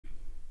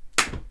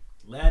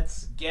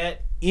Let's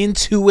get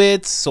into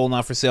it. Sold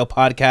Not For Sale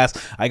podcast.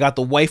 I got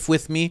the wife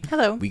with me.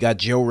 Hello. We got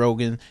Joe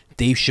Rogan,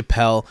 Dave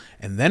Chappelle,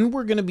 and then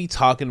we're going to be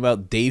talking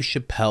about Dave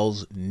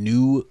Chappelle's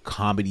new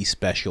comedy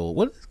special.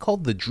 What is it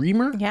called? The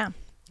Dreamer? Yeah.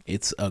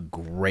 It's a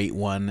great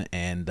one,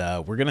 and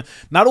we're going to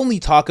not only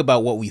talk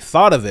about what we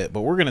thought of it,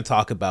 but we're going to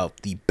talk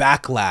about the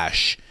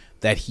backlash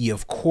that he,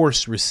 of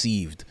course,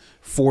 received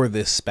for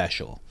this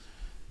special.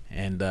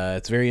 And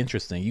it's very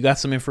interesting. You got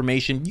some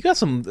information. You got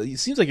some, it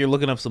seems like you're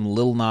looking up some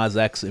Lil Nas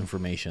X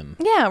information.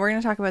 Yeah, we're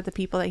going to talk about the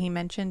people that he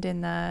mentioned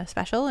in the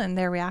special and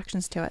their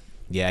reactions to it.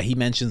 Yeah, he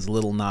mentions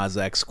Lil Nas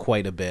X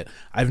quite a bit.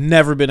 I've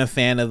never been a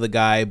fan of the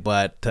guy,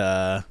 but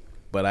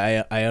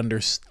I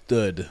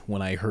understood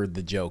when I heard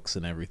the jokes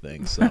and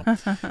everything. So,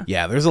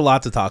 yeah, there's a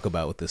lot to talk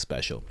about with this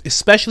special,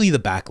 especially the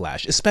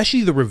backlash,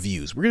 especially the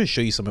reviews. We're going to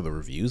show you some of the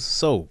reviews.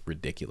 So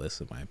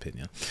ridiculous, in my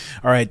opinion.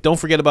 All right, don't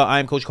forget about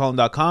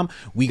IamCoachColin.com.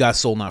 We got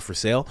Sold Not For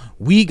Sale.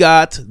 We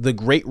got The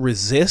Great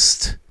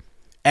Resist.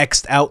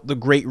 X'd out The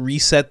Great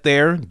Reset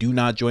there. Do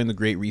not join The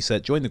Great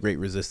Reset. Join The Great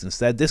Resist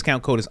instead.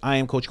 Discount code is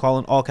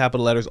IamCoachColin. All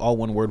capital letters, all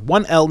one word.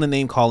 One L in the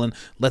name Colin.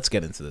 Let's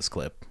get into this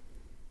clip.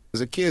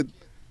 As a kid,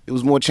 it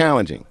was more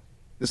challenging.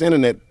 This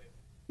internet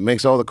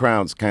makes all the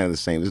crowds kind of the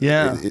same.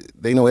 Yeah.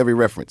 They know every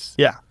reference.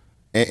 Yeah.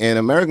 And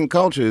American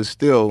culture is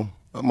still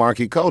a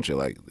marquee culture.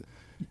 Like,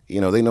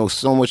 you know, they know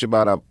so much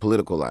about our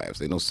political lives.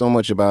 They know so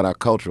much about our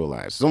cultural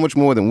lives. So much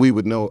more than we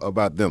would know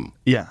about them.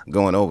 Yeah.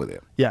 Going over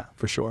there. Yeah,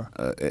 for sure.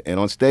 And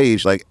on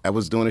stage, like, I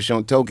was doing a show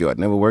in Tokyo. I'd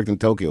never worked in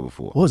Tokyo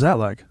before. What was that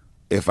like?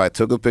 If I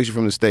took a picture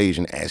from the stage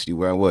and asked you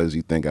where I was,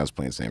 you'd think I was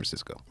playing San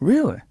Francisco.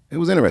 Really? It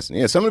was interesting.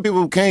 Yeah, some of the people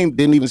who came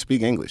didn't even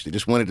speak English. They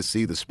just wanted to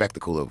see the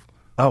spectacle of,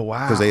 Oh,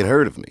 wow. because they had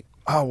heard of me.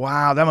 Oh,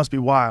 wow. That must be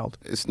wild.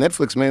 It's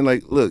Netflix, man.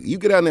 Like, look, you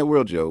get out in that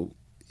world, Joe,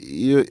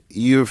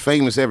 you're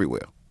famous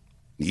everywhere.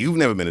 You've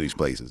never been to these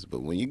places,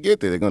 but when you get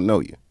there, they're going to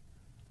know you.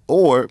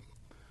 Or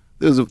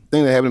there was a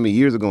thing that happened to me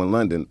years ago in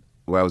London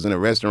where I was in a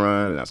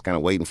restaurant and I was kind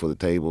of waiting for the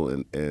table,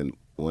 and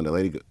when the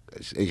lady,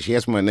 she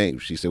asked me my name.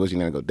 She said, "What's your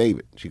name?" I go,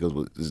 "David." She goes,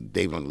 "Well, this is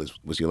David on the list.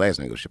 What's your last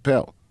name?" I go,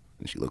 "Chappelle."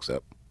 And she looks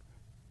up,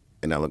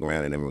 and I look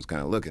around, and everyone's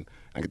kind of looking.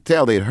 I could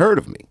tell they'd heard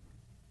of me,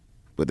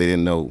 but they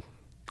didn't know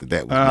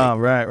that was Oh,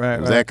 me. right.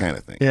 It was that kind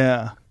of thing.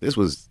 Yeah. This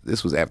was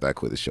after I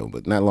quit the show,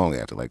 but not long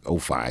after, like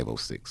 05,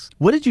 06.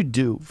 What did you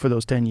do for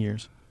those 10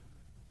 years?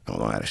 I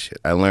don't know how to shit.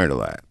 I learned a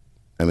lot.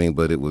 I mean,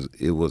 but it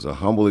was a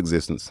humble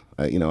existence.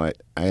 I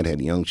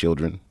had young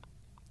children,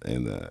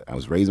 and I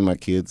was raising my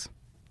kids.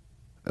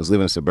 I was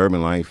living a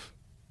suburban life,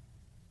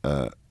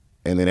 and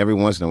then every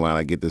once in a while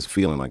I get this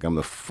feeling like I'm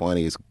the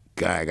funniest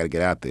guy. I got to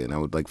get out there, and I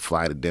would like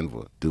fly to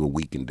Denver, do a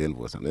week in Denver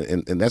or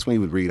something. And that's when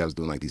you would read I was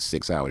doing like these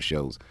 6-hour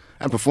shows.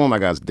 I performed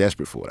like I was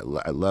desperate for it.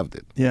 I loved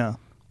it. Yeah.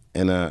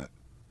 And at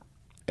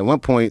one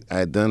point I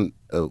had done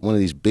one of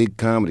these big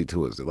comedy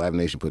tours that Live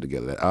Nation put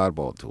together, that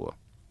Oddball tour.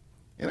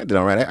 And I did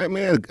all right. I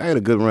mean, I had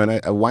a good run.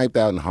 I wiped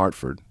out in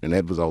Hartford, and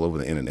that was all over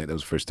the internet. That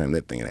was the first time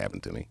that thing had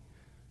happened to me.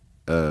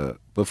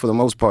 But for the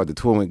most part, the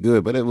tour went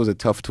good, but it was a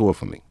tough tour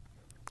for me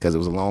because it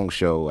was a long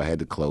show. I had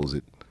to close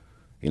it.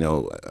 You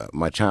know,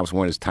 my chops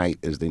weren't as tight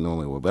as they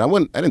normally were. But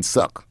I didn't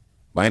suck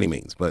by any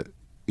means, but,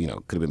 you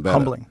know, could have been better.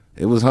 Humbling.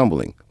 It was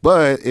humbling.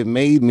 But it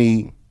made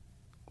me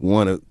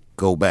want to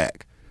go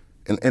back.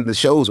 And the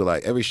shows were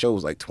like, every show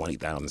was like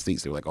 20,000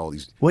 seats. They were like all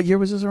these. What year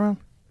was this around?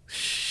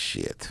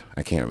 Shit.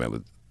 I can't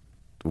remember.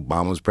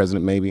 Obama was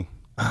president, maybe.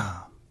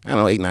 I don't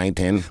know, 8, 9,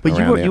 10. But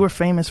around there. you were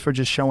famous for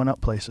just showing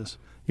up places.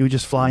 You would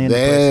just fly into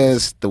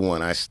places. That's the one.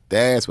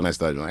 That's when I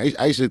started doing.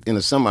 I used to, in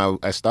the summer,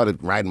 I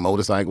started riding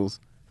motorcycles,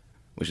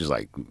 which is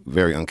like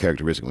very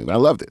uncharacteristic of me, but I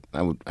loved it. I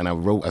said,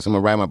 I'm gonna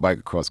ride my bike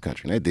across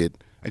country, and I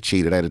did. I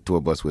cheated. I had a tour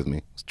bus with me.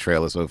 It was a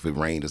trailer, so if it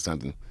rained or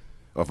something,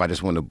 or if I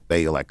just wanted to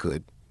bail, I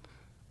could.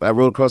 But I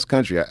rode across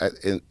country,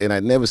 and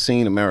I'd never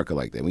seen America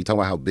like that. When you talk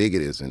about how big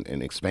it is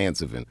and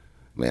expansive, and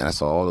man, I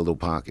saw all the little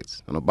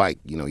pockets. On a bike,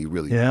 you know, you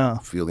really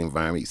feel the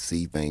environment, you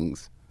see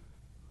things.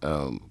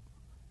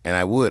 And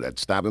I'd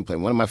stop and play.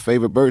 One of my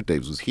favorite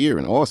birthdays was here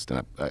in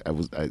Austin.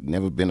 I'd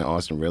never been to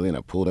Austin really, and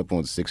I pulled up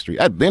on 6th Street.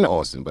 I'd been to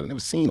Austin, but I'd never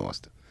seen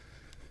Austin.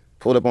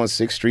 Pulled up on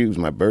 6th Street. It was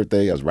my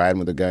birthday. I was riding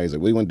with the guy. He's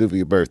like, "What do you want to do for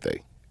your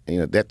birthday?" And, you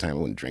know, at that time I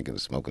wasn't drinking or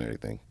smoking or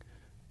anything.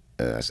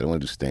 I said, "I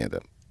want to do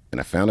stand-up."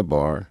 And I found a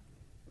bar.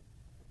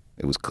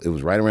 It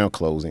was right around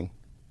closing,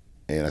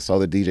 and I saw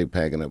the DJ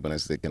packing up, and I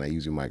said, "Can I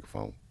use your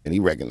microphone?" And he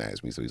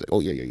recognized me, so he's like,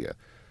 "Oh, yeah."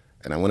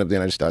 And I went up there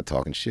and I just started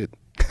talking shit.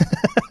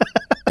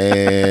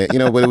 And, you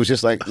know, but it was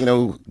just like, you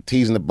know,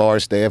 teasing the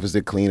bar staff as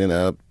they're cleaning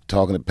up,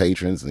 talking to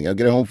patrons, and, you know,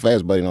 get it home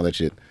fast, buddy, and all that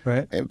shit.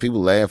 Right. And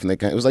people laugh, and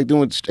it was like I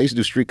used to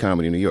do street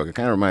comedy in New York. It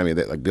kind of reminded me of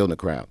that, like building a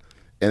crowd.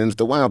 And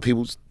after a while,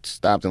 people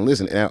stopped and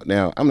listened.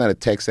 Now, I'm not a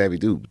tech-savvy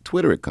dude.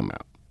 Twitter had come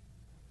out.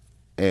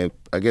 And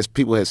I guess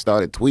people had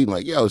started tweeting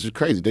like, "Yo, this is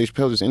crazy. Dave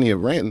Chappelle just in here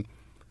ranting."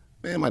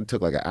 Man, it might have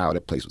took like an hour.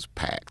 That place was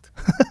packed.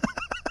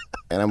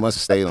 And I must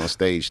have stayed on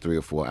stage 3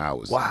 or 4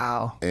 hours.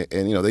 Wow.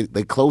 And you know,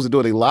 they closed the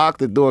door. They locked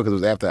the door because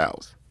it was after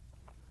hours.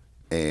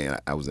 And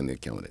I was in there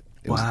killing it.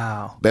 It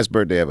Wow. was best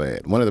birthday I ever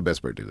had. One of the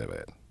best birthdays I ever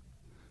had.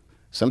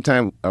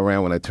 Sometime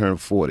around when I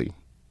turned 40,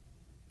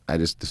 I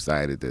just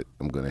decided that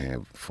I'm gonna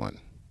have fun.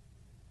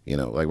 You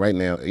know, like right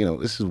now, you know,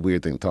 this is a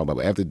weird thing to talk about,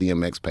 but after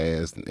DMX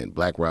passed and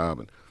Black Rob,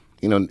 and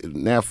you know,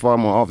 now far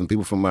more often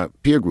people from my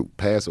peer group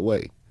pass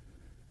away.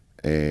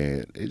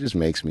 And it just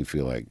makes me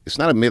feel like it's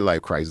not a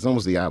midlife crisis. It's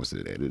almost the opposite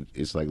of that.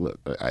 It's like, look,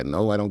 I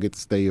know I don't get to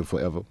stay here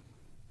forever.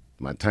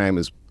 My time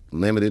is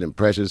limited and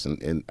precious,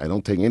 and I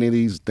don't take any of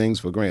these things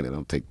for granted. I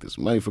don't take this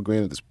money for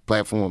granted, this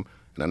platform.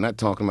 And I'm not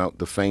talking about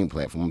the fame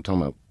platform. I'm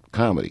talking about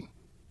comedy,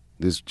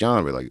 this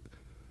genre. Like,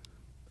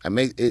 I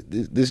make it,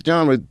 this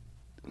genre,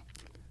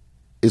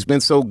 it's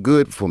been so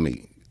good for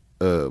me.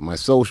 My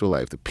social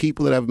life, the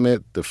people that I've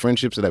met, the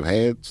friendships that I've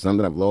had, some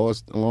that I've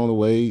lost along the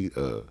way,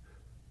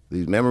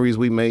 these memories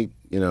we make,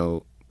 you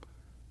know,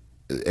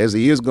 as the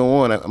years go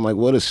on, I'm like,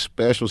 what a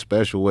special,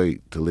 special way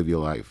to live your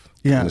life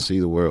and to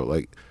see the world.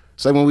 Like,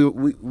 it's like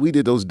when we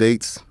did those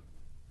dates,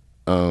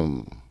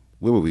 where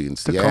were we, in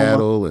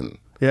Seattle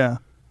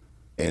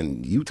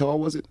and Utah,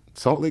 was it?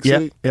 Salt Lake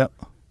City? Yeah.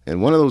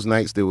 And one of those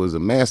nights there was a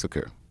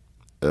massacre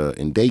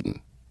in Dayton.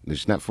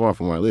 It's not far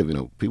from where I live. You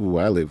know, people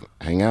where I live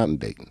hang out in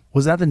Dayton.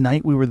 Was that the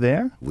night we were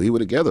there? We were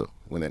together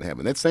when that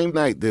happened. That same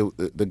night,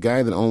 the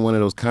guy that owned one of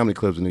those comedy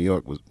clubs in New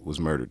York was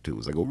murdered too. It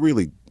was like a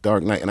really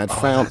dark night, and I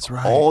found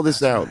all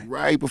this out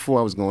right before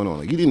I was going on.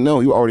 Like, you didn't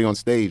know you were already on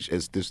stage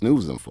as this news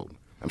was unfolding.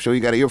 I'm sure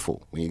you got an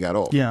earful when you got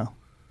off. Yeah.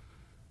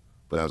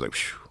 But I was like,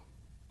 phew.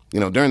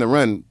 You know, during the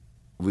run,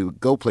 we would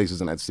go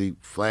places and I'd see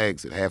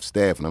flags at half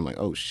staff, and I'm like,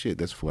 oh shit,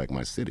 that's for like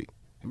my city.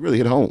 It really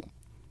hit home.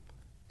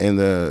 And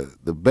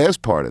the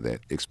best part of that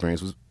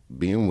experience was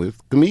being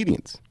with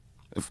comedians.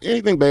 If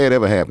anything bad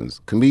ever happens,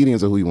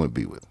 comedians are who you want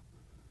to be with.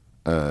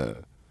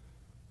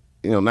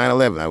 You know,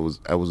 9/11,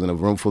 I was in a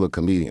room full of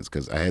comedians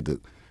because I had to,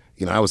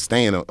 you know, I was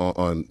staying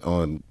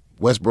on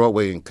West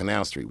Broadway and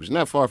Canal Street, which is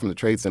not far from the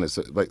Trade Center.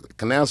 So, like,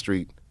 Canal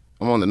Street,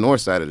 I'm on the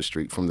north side of the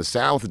street. From the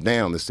south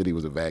down, the city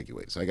was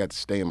evacuated, so I got to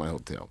stay in my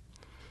hotel.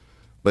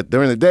 But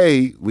during the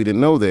day, we didn't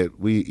know that.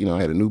 You know,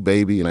 I had a new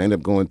baby, and I ended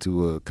up going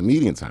to a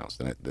comedian's house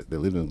that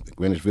lived in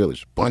Greenwich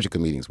Village. A bunch of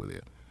comedians were there.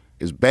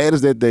 As bad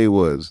as that day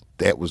was,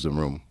 that was the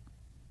room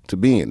to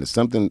be in. It's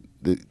something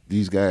that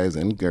these guys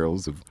and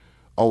girls have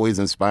always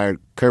inspired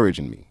courage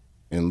in me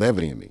and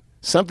levity in me.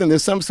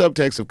 There's some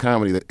subtext of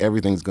comedy that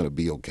everything's going to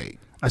be okay.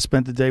 I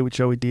spent the day with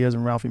Joey Diaz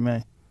and Ralphie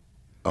May.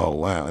 Oh,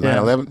 wow.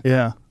 9/11?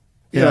 Yeah.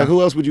 Yeah. Like,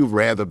 who else would you have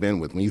rather been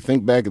with? When you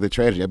think back of the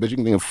tragedy, I bet you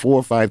can think of 4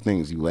 or 5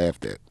 things you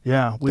laughed at.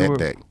 Yeah, that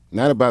day.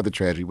 Not about the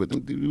tragedy, but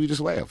we just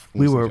laughed.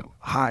 We were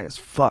high as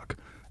fuck,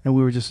 and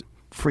we were just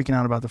freaking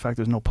out about the fact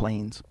there's no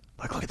planes.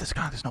 Like, look at this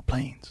guy, there's no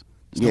planes.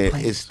 There's no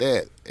planes. It's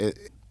that.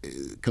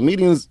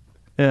 Comedians,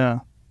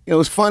 yeah. You know,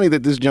 it's funny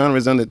that this genre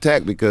is under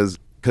attack because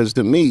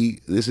to me,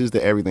 this is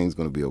the everything's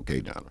going to be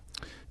okay genre.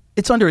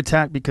 It's under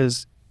attack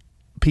because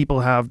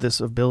people have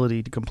this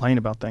ability to complain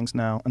about things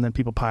now, and then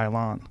people pile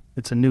on.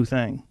 It's a new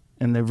thing.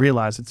 And they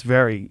realize it's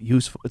very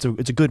useful. It's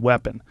a good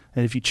weapon.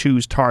 And if you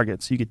choose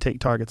targets, you could take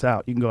targets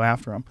out. You can go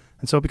after them.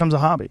 And so it becomes a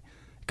hobby. It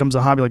becomes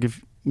a hobby like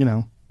if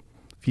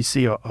you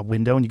see a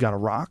window and you got a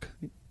rock,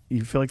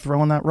 you feel like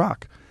throwing that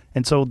rock.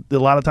 And so a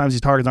lot of times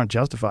these targets aren't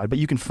justified, but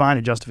you can find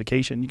a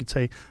justification. You can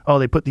say, oh,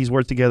 they put these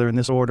words together in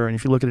this order. And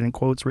if you look at it in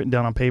quotes written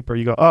down on paper,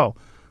 you go, oh,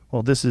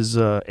 well, this is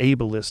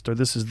ableist, or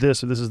this is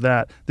this, or this is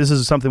that. This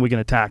is something we can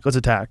attack. Let's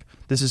attack.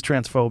 This is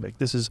transphobic.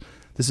 This is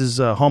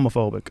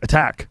homophobic.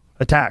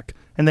 Attack.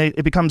 And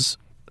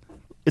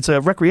it's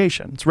a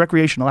recreation. It's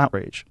recreational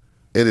outrage.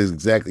 It is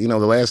exactly. You know,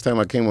 the last time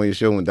I came on your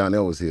show when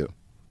Donnell was here,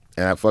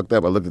 and I fucked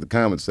up, I looked at the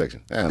comments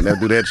section. I'll never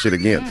do that shit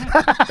again.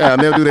 I'll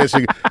never do that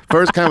shit.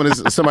 First comment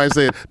is somebody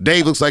said,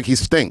 Dave looks like he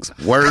stinks.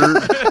 Word.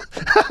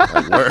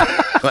 Like, word.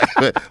 Like,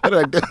 what did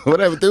I do? What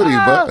did I do to you,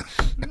 bud?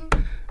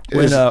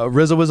 When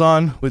RZA was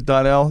on with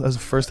Donnell, that's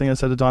the first thing I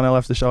said to Donnell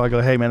after the show. I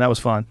go, hey, man, that was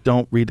fun.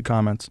 Don't read the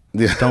comments.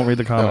 Yeah. Don't read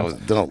the comments.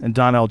 No, don't. And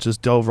Donnell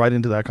just dove right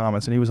into that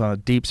comments, and he was on a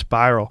deep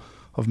spiral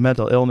of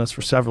mental illness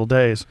for several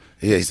days.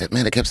 Yeah, he said,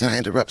 man, I kept saying I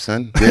interrupt,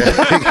 son.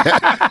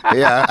 Yeah,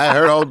 yeah, I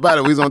heard all about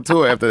it. We was on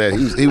tour after that.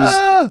 He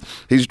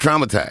was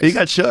traumatized. He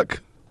got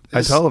shook.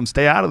 I told him,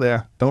 stay out of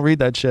there. Don't read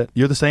that shit.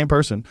 You're the same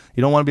person.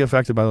 You don't want to be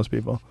affected by those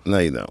people. No,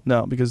 you don't.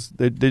 No, because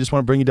they just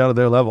want to bring you down to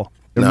their level.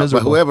 They're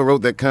miserable. But whoever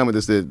wrote that comment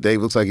that said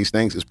Dave looks like he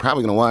stinks is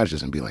probably going to watch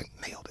this and be like,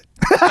 nailed it.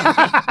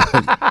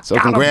 So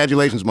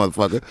congratulations,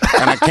 motherfucker.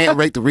 And I can't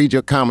wait to read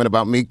your comment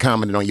about me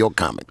commenting on your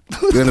comment.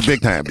 You're in the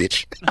big time,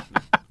 bitch.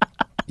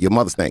 Your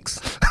mother stinks.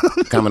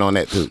 Comment on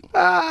that, too.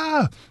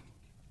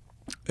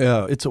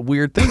 Yeah, it's a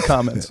weird thing,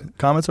 comments.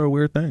 Comments are a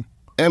weird thing.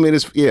 I mean,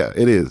 it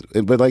is.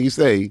 But like you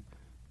say,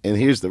 and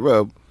here's the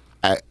rub,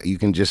 you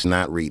can just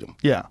not read them.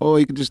 Yeah. Or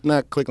you can just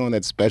not click on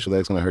that special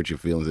that's going to hurt your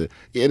feelings.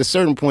 Yeah, at a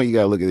certain point, you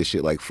got to look at this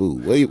shit like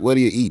food. What are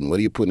you eating? What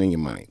are you putting in your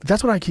mind?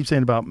 That's what I keep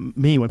saying about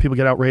me when people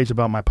get outraged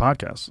about my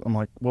podcast. I'm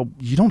like, well,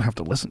 you don't have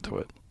to listen to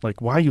it.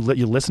 Like, why are you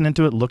listening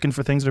to it, looking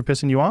for things that are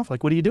pissing you off?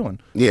 Like, what are you doing?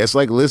 Yeah, it's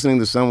like listening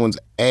to someone's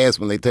ass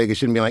when they take a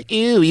shit and be like,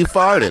 ew, you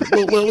farted.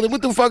 well,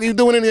 what the fuck are you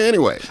doing in here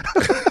anyway?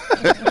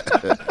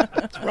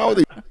 What's wrong with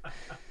you?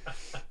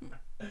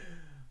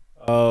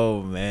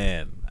 Oh,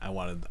 man.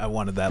 I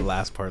wanted that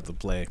last part to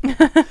play.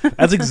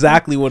 That's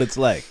exactly what it's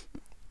like.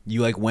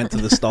 You like went to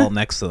the stall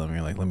next to them.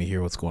 You're like, let me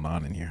hear what's going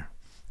on in here.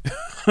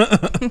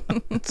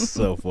 It's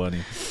so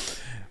funny.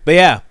 But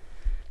yeah,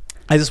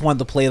 I just wanted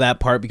to play that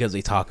part because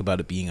they talk about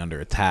it being under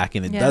attack,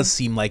 and it does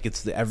seem like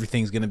it's the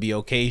everything's gonna be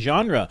okay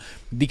genre.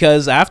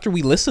 Because after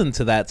we listen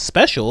to that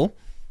special,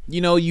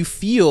 you know, you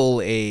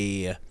feel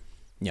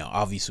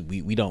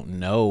obviously we don't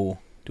know.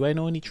 Do I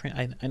know any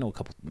trans? I know a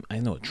couple. I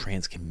know a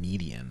trans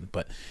comedian,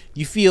 but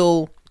you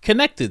feel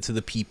connected to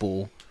the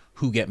people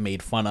who get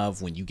made fun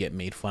of when you get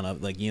made fun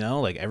of. Like, you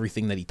know, like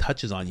everything that he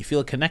touches on, you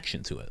feel a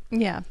connection to it.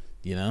 Yeah.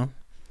 You know,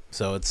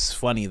 so it's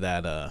funny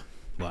that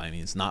well, I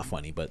mean, it's not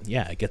funny, but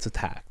yeah, it gets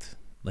attacked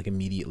like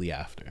immediately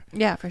after.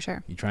 Yeah, for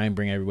sure. You try and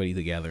bring everybody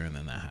together, and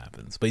then that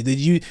happens. But did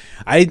you?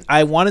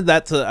 I wanted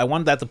that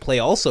to play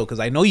also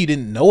because I know you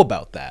didn't know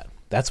about that.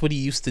 That's what he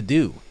used to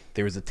do.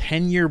 There was a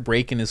 10-year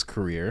break in his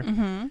career,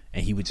 and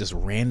he would just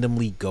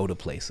randomly go to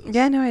places.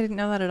 Yeah, no, I didn't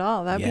know that at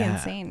all. That'd be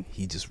insane.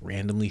 He just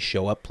randomly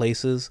show up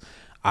places.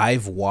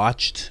 I've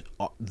watched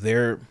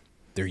there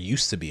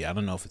used to be, I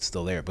don't know if it's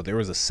still there, but there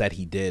was a set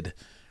he did.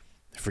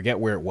 I forget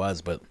where it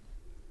was, but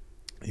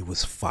it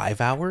was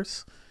 5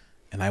 hours,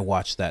 and I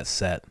watched that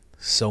set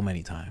so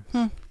many times.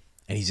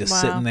 And he's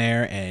just sitting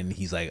there, and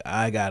he's like,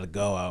 I gotta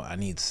go. I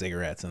need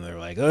cigarettes. And they're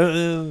like,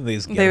 they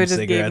just give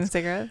him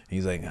cigarettes.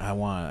 He's like,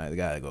 I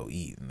gotta go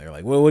eat. And they're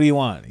like, well, what do you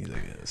want? He's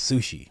like,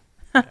 sushi.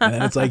 And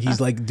then it's like he's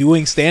like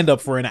doing stand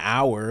up for an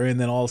hour, and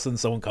then all of a sudden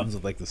someone comes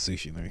with like the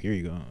sushi, and they're like, here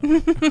you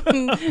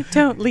go.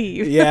 Don't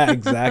leave. Yeah,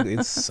 exactly.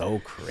 It's so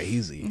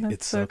crazy.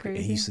 It's so crazy.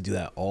 And he used to do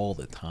that all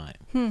the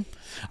time.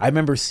 I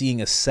remember seeing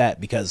a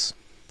set because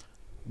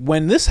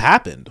when this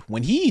happened,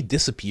 when he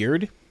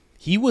disappeared,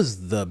 he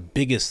was the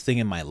biggest thing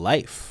in my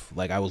life.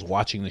 Like, I was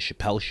watching the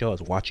Chappelle show. I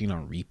was watching it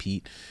on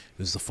repeat. It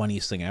was the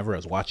funniest thing ever. I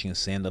was watching his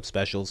stand-up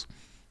specials.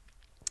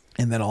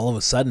 And then all of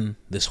a sudden,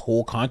 this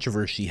whole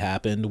controversy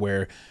happened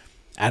where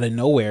out of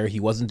nowhere,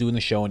 he wasn't doing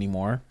the show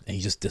anymore, and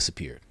he just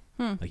disappeared.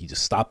 Like, he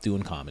just stopped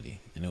doing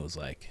comedy. And it was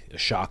like a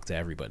shock to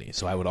everybody.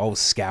 So I would always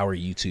scour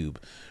YouTube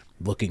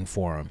looking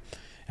for him.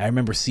 And I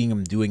remember seeing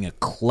him doing a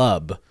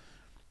club.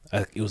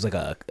 It was like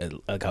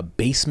a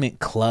basement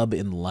club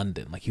in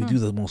London. Like, he would do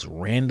the most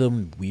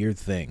random weird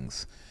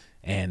things,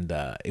 and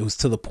it was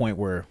to the point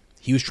where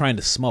he was trying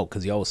to smoke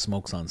because he always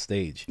smokes on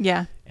stage.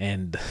 Yeah,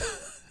 and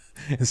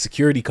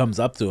security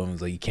comes up to him and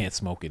is like, "You can't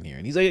smoke in here."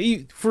 And he's like,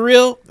 "You for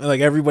real?" And like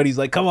everybody's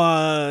like, "Come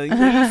on,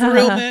 you for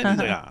real, man?" He's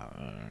like, "Ah."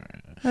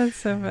 That's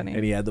so funny.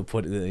 And he had to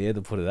put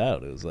it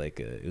out. It was like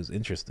it was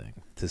interesting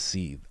to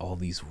see all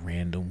these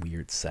random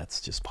weird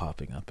sets just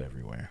popping up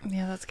everywhere.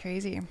 Yeah, that's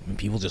crazy. And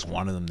people just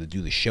wanted him to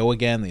do the show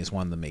again. They just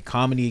wanted to make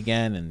comedy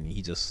again, and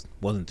he just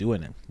wasn't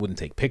doing it. Wouldn't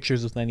take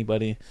pictures with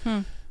anybody.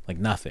 Like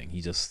nothing.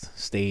 He just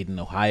stayed in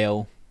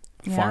Ohio,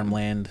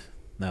 farmland.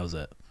 And that was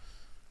it.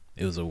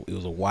 It was a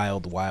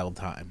wild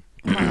time.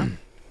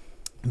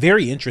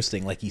 Very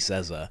interesting. Like he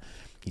says,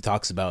 he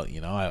talks about,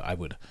 you know,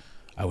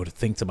 I would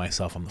think to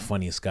myself, I'm the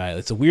funniest guy.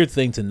 It's a weird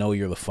thing to know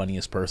you're the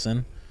funniest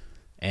person,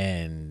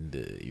 and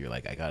you're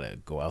like, I gotta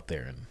go out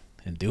there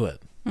and do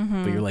it.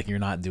 But you're like, you're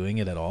not doing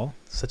it at all.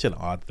 Such an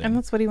odd thing. And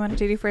that's what he wanted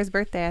to do for his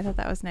birthday. I thought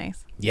that was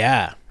nice.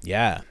 Yeah,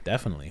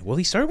 definitely. Well,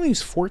 he started when he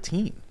was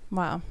 14.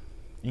 Wow.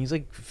 And he's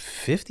like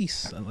 50,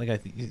 like I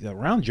think he's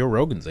around Joe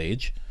Rogan's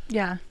age.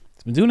 Yeah.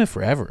 He's been doing it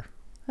forever.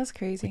 That's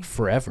crazy. Like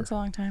forever. That's a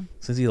long time.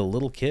 Since he's a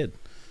little kid.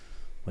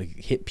 Like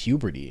hit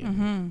puberty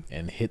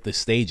and hit the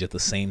stage at the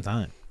same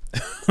time.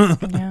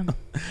 Yeah.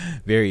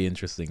 Very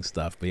interesting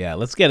stuff. But yeah,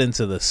 let's get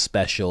into the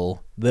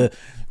special.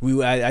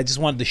 I just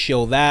wanted to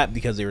show that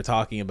because they were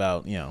talking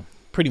about, you know,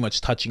 pretty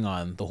much touching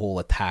on the whole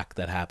attack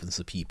that happens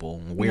to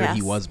people and where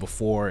he was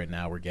before, and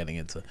now we're getting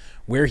into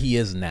where he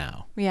is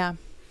now. Yeah.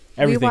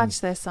 Everything. We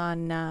watched this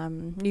on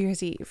New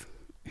Year's Eve.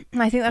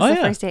 I think that's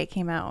the first day it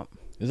came out.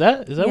 Is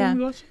that when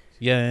we watched it?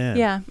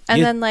 Yeah.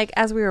 And then like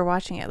as we were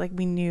watching it, like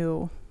we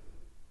knew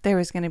there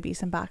was going to be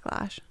some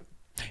backlash.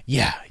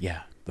 Yeah.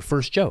 The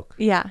first joke.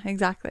 Yeah,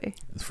 exactly.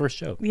 The first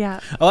joke. Yeah.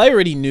 Well, I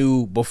already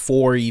knew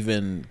before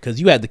even, because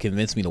you had to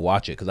convince me to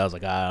watch it, because I was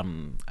like, I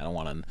don't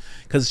want to,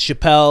 because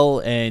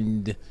Chappelle,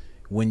 and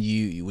when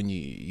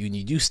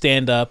you do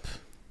stand up,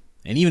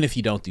 and even if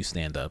you don't do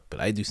stand up, but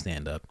I do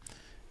stand up,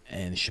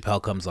 and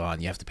Chappelle comes on,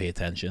 you have to pay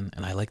attention,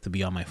 and I like to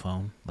be on my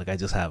phone. Like, I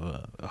just have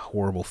a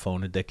horrible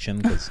phone addiction,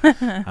 because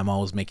I'm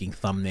always making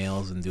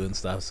thumbnails and doing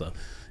stuff,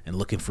 and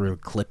looking for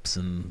clips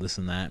and this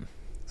and that.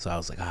 So I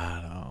was like,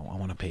 I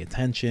want to pay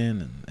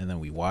attention, and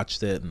then we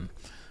watched it, and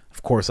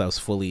of course I was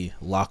fully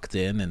locked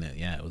in, and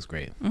it was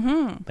great.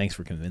 Thanks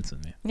for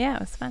convincing me. Yeah,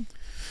 it was fun.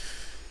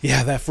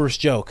 Yeah, that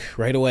first joke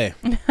right away,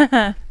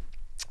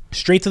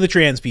 straight to the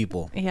trans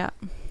people. Yeah.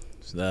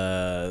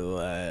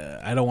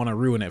 I don't want to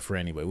ruin it for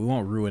anybody. We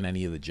won't ruin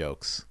any of the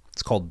jokes.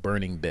 It's called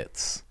burning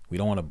bits. We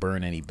don't want to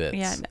burn any bits.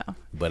 Yeah, no.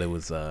 But it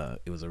was a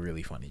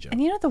really funny joke.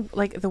 And you know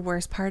the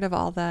worst part of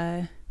all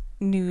the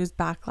news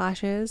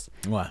backlashes?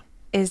 What?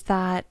 Is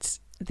that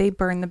they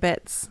burn the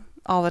bits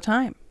all the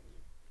time.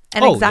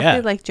 And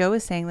exactly like Joe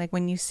was saying, like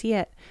when you see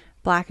it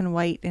black and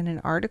white in an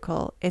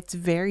article, it's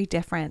very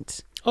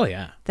different. Oh,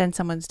 yeah. Than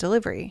someone's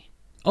delivery.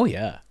 Oh,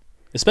 yeah.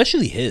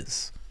 Especially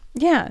his.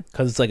 Yeah.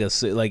 Because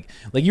it's like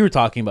you were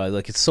talking about,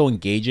 like, it's so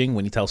engaging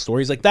when you tell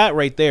stories like that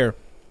right there.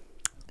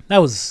 That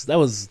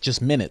was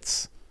just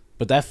minutes,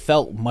 but that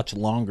felt much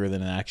longer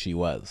than it actually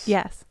was.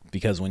 Yes.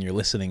 Because when you're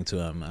listening to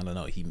him, I don't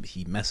know,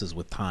 he messes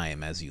with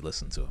time as you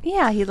listen to him.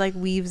 Yeah, he like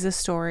weaves a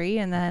story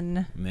and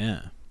then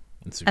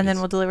then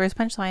we'll deliver his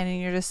punchline, and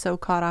you're just so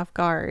caught off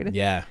guard.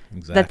 Yeah,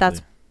 exactly.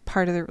 That's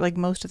part of the, like,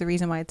 most of the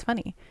reason why it's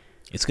funny.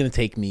 It's gonna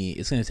take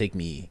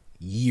me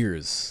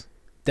years,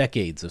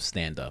 decades of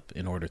stand up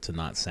in order to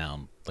not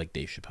sound like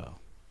Dave Chappelle,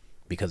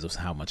 because of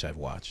how much I've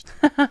watched.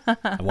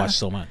 I watched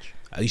so much.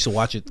 I used to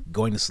watch it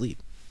going to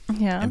sleep.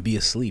 Yeah. And be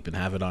asleep and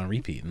have it on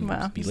repeat and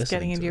Wow, be just listening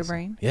getting into to your it.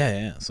 brain.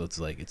 Yeah. So it's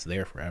like it's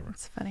there forever.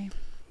 It's funny.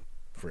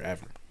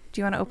 Forever.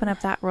 Do you want to open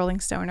up that Rolling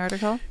Stone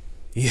article?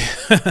 Yeah.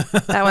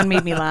 That one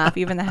made me laugh.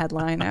 Even the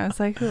headline, I was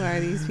like, "Who are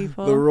these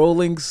people?" The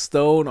Rolling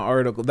Stone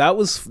article. That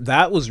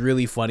was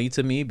really funny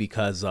to me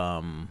because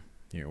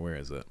here, where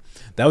is it?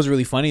 That was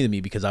really funny to me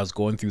because I was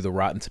going through the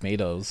Rotten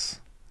Tomatoes,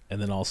 and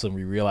then all of a sudden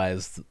we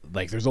realized,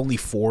 like, there's only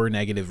 4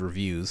 negative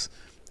reviews,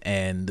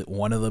 and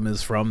one of them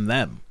is from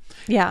them.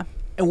 Yeah.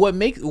 And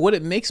what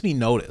it makes me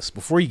notice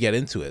before you get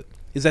into it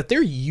is that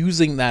they're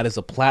using that as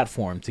a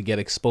platform to get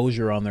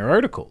exposure on their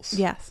articles.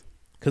 Yes.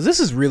 Because this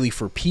is really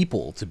for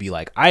people to be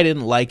like, I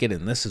didn't like it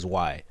and this is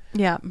why.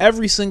 Yeah.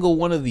 Every single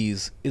one of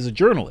these is a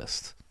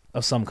journalist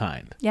of some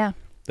kind. Yeah.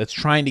 That's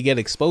trying to get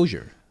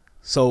exposure.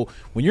 So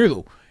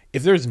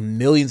if there's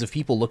millions of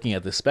people looking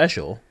at this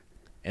special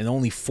and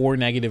only 4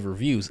 negative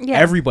reviews,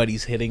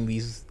 everybody's hitting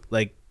these,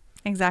 like,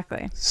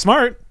 Exactly.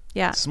 smart.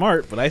 Yeah.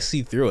 Smart, but I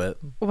see through it.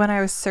 When I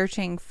was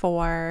searching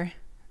for,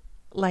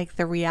 like,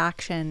 the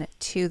reaction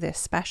to this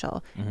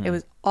special, it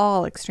was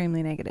all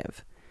extremely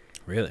negative.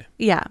 Really?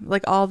 Yeah.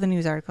 Like, all the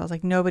news articles,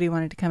 like, nobody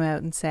wanted to come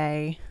out and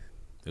say.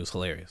 It was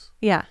hilarious.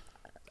 Yeah.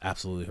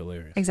 Absolutely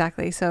hilarious.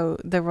 Exactly. So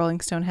the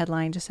Rolling Stone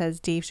headline just says,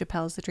 Dave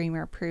Chappelle's The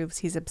Dreamer proves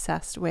he's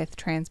obsessed with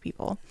trans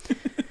people.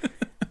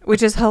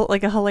 Which is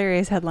like a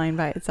hilarious headline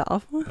by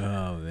itself.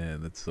 Oh,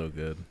 man, that's so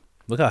good.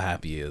 Look how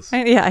happy he is.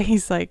 And yeah,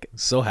 he's like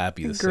so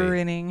happy to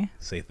grinning.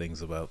 Say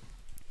things about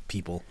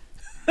people.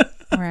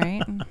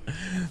 Right.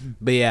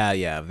 But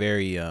yeah,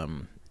 very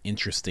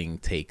interesting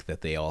take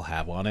that they all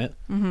have on it.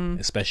 Mm-hmm.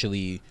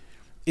 Especially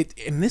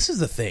and this is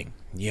the thing,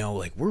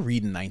 like, we're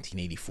reading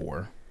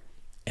 1984,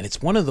 and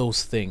it's one of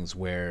those things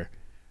where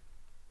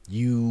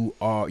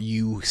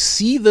you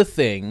see the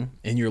thing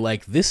and you're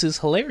like, this is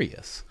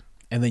hilarious.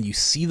 And then you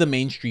see the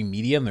mainstream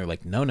media and they're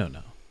like, no.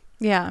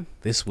 Yeah.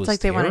 This was it's like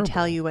terrible. They want to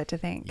tell you what to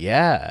think.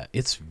 Yeah.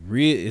 It's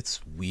weird. It's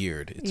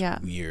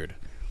weird.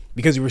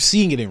 Because we were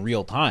seeing it in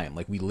real time.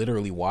 Like, we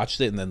literally watched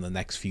it, and then the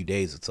next few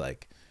days it's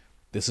like,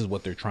 this is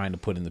what they're trying to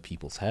put into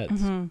people's heads.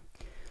 Mm-hmm.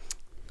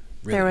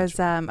 Really, there was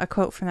a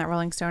quote from that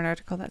Rolling Stone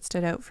article that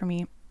stood out for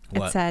me.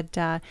 It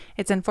said,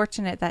 it's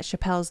unfortunate that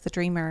Chappelle's The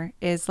Dreamer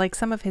is, like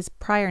some of his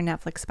prior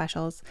Netflix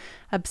specials,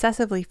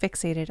 obsessively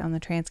fixated on the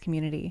trans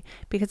community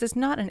because it's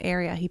not an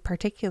area he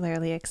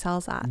particularly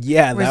excels at.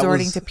 Yeah,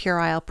 resorting to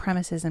puerile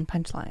premises and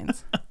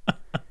punchlines.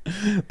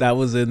 That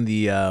was in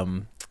the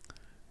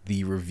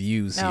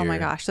reviews here. Oh my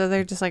gosh. So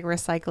they're just like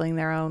recycling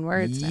their own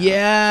words now.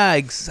 Yeah,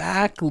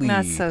 exactly.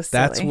 That's so silly.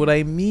 That's what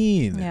I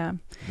mean. Yeah.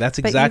 That's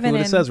exactly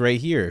what it says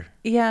right here.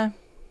 Yeah.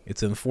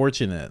 It's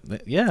unfortunate.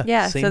 Yeah.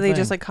 Yeah. So they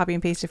just like copy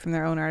and paste it from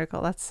their own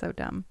article. That's so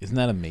dumb. Isn't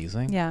that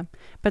amazing? Yeah.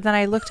 But then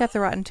I looked at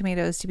the Rotten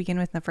Tomatoes to begin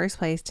with in the first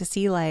place to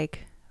see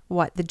like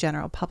what the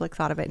general public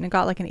thought of it. And it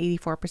got like an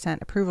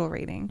 84% approval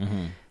rating.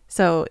 Mm-hmm.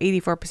 So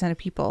 84% of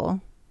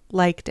people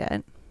liked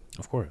it.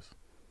 Of course.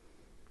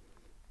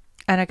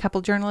 And a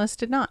couple journalists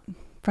did not,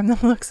 from the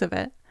looks of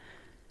it.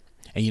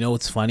 And you know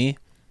what's funny?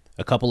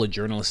 A couple of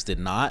journalists did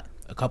not.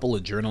 A couple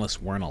of journalists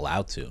weren't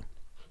allowed to.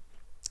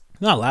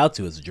 Not allowed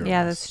to as a journalist.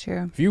 Yeah, that's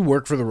true. If you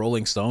work for the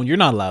Rolling Stone, you're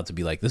not allowed to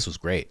be like, this was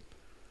great.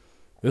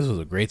 This was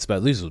a great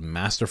special. This was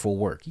masterful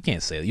work. You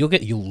can't say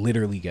that. You'll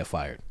literally get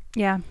fired.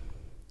 Yeah.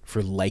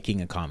 For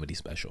liking a comedy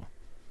special.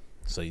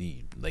 So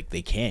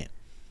they can't.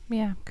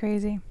 Yeah,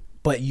 crazy.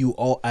 But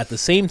at the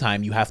same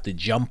time, you have to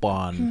jump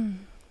on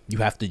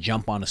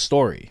a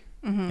story.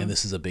 Mm-hmm. And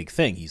this is a big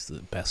thing. He's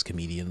the best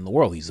comedian in the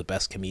world. He's the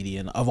best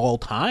comedian of all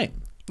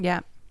time.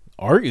 Yeah.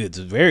 It's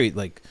very,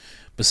 like,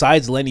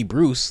 besides Lenny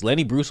Bruce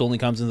only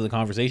comes into the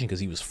conversation because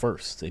he was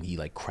first and he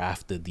like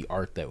crafted the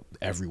art that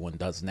everyone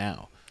does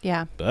now.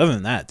 Yeah. But other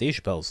than that, Dave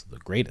Chappelle's the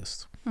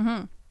greatest.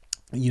 Mm-hmm.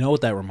 You know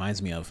what that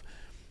reminds me of?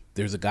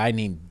 There's a guy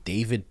named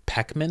David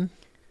Peckman,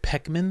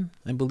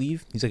 I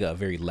believe. He's like a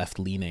very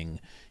left-leaning,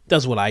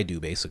 does what I do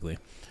basically.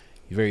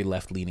 He's a very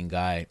left-leaning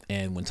guy.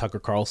 And when Tucker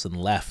Carlson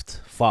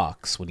left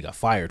Fox, when he got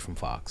fired from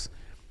Fox,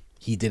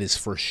 he did his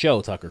first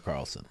show, Tucker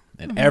Carlson.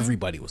 And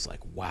everybody was like,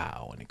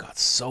 wow. And it got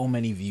so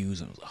many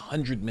views. And it was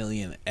 100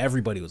 million.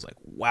 Everybody was like,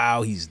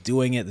 wow, he's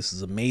doing it. This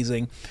is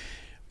amazing.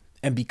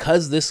 And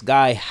because this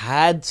guy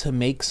had to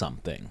make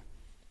something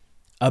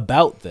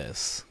about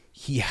this,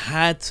 he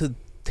had to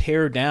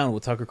tear down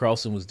what Tucker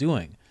Carlson was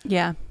doing.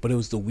 Yeah. But it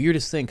was the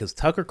weirdest thing because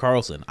Tucker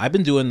Carlson, I've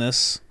been doing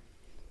this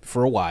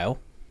for a while,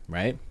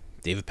 right?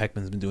 David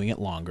Peckman's been doing it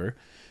longer.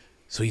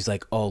 So he's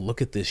like, oh,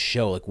 look at this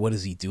show. Like, what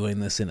is he doing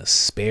this in a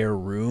spare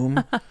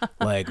room?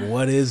 Like,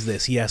 what is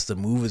this? He has to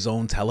move his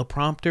own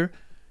teleprompter.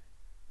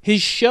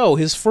 His show,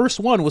 his first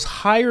one, was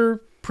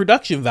higher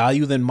production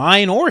value than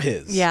mine or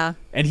his. Yeah.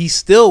 And he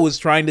still was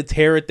trying to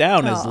tear it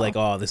down as like,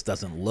 oh, this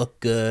doesn't look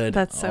good.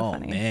 That's so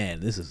funny.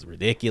 Man, this is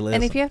ridiculous.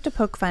 And if you have to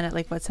poke fun at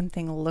like what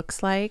something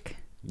looks like,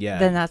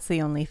 then that's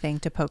the only thing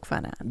to poke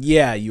fun at.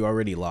 Yeah, you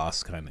already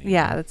lost kind of.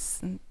 Yeah,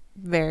 that's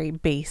very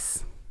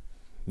base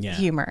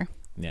humor.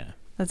 Yeah.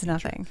 That's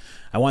nothing.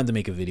 I wanted to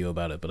make a video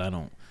about it, but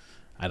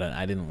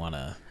I didn't want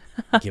to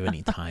give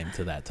any time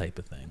to that type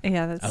of thing.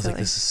 Yeah, that's I was silly. like,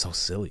 this is so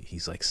silly.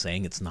 He's like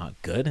saying it's not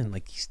good, and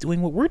like he's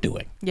doing what we're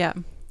doing. Yeah.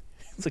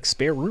 It's like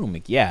spare room.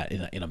 Like, yeah,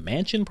 in a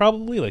mansion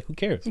probably. Like, who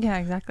cares? Yeah,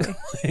 exactly.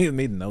 It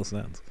made no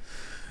sense.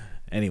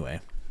 Anyway,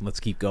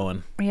 let's keep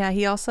going. Yeah,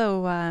 he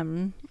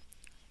also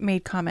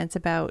made comments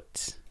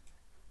about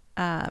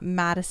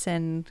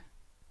Madison.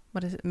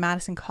 What is it?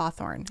 Madison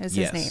Cawthorn is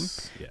his name.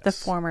 Yes. The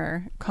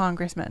former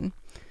congressman.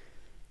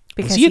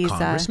 Because he's a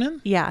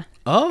congressman? Yeah.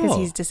 Oh. Because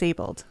he's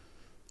disabled.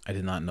 I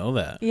did not know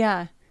that.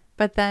 Yeah.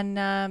 But then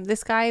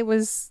this guy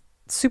was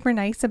super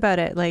nice about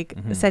it. Like,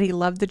 said he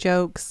loved the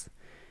jokes.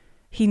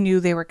 He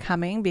knew they were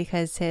coming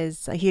because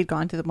he had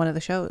gone to one of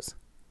the shows.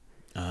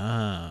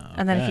 Ah. Okay.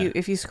 And then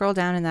if you scroll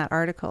down in that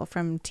article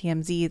from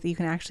TMZ, you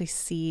can actually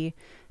see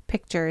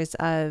pictures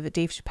of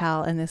Dave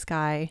Chappelle and this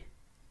guy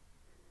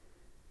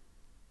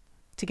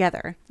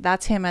together.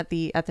 That's him at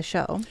the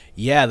show.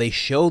 Yeah, they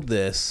showed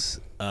this.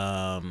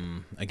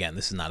 Again,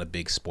 this is not a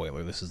big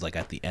spoiler. This is like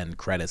at the end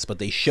credits, but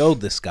they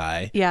showed this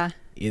guy. Yeah.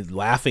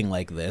 Laughing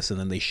like this, and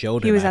then they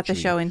showed him. He was at the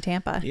show in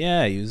Tampa.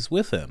 Yeah, he was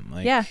with him.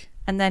 Like, yeah,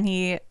 and then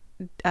Dave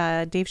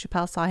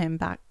Chappelle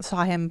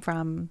saw him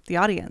from the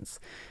audience,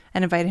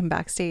 and invited him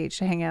backstage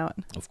to hang out.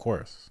 Of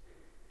course.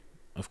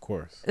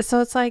 So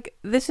it's like,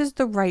 this is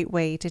the right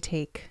way to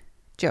take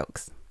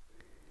jokes.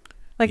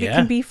 Like, it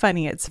can be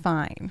funny. It's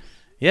fine.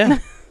 Yeah.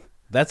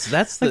 That's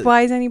like,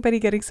 why is anybody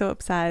getting so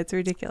upset? It's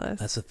ridiculous.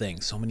 That's the thing.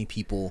 So many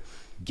people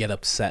get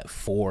upset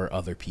for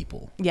other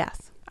people.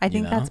 Yes. I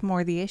think that's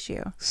more the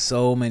issue.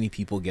 So many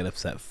people get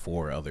upset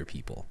for other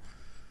people.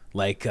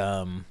 Like,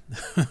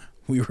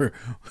 we were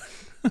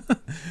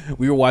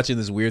watching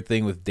this weird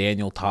thing with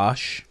Daniel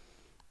Tosh,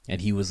 and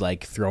he was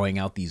like throwing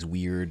out these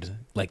weird,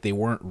 like, they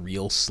weren't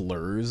real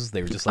slurs.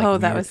 They were just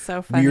like, that was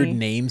so funny. Weird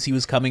names he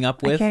was coming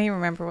up with. I can't even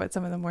remember what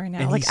some of them were now.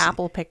 And like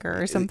apple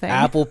picker or something.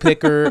 Apple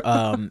picker,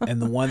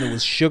 and the one that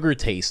was sugar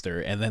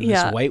taster. And then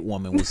this white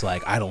woman was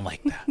like, I don't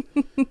like that.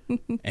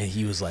 And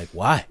he was like,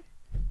 why?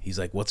 He's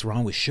like, what's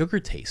wrong with sugar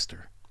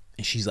taster?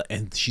 And she's like,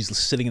 and she's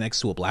sitting next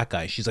to a black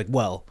guy. She's like,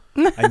 well,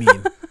 I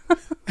mean,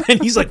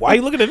 and he's like, why are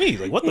you looking at me? He's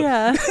like, what the?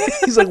 Yeah.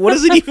 He's like, what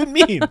does it even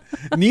mean?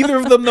 Neither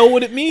of them know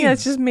what it means. Yeah,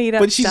 it's just made up.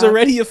 But she's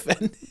already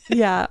offended.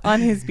 Yeah,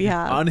 on his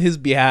behalf. On his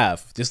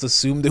behalf. Just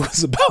assumed it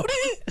was about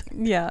it.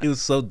 Yeah. It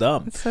was so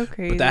dumb. It's so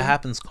crazy. But that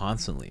happens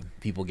constantly.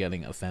 People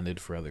getting offended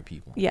for other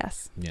people.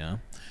 Yes. Yeah.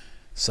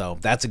 So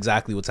that's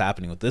exactly what's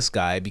happening with this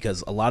guy,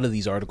 because a lot of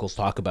these articles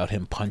talk about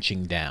him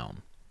punching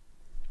down.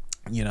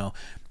 You know,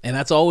 and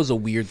that's always a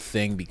weird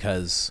thing,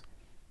 because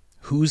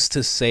who's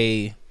to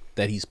say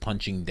that he's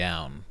punching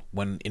down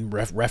when in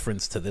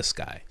reference to this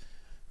guy,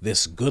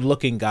 this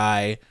good-looking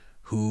guy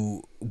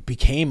who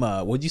became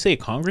what'd you say, a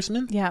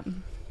congressman? Yeah.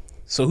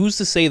 So who's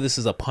to say this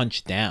is a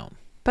punch down?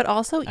 But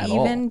also,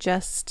 even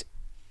just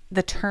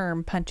the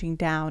term punching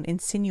down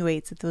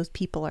insinuates that those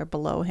people are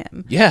below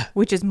him. Yeah.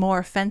 Which is more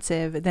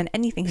offensive than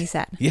anything he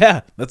said.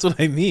 Yeah, that's what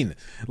I mean.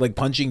 Like,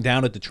 punching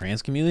down at the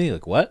trans community?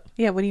 Like, what?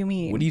 Yeah, what do you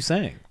mean? What are you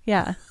saying?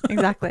 Yeah,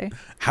 exactly.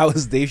 How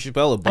is Dave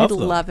Chappelle above them?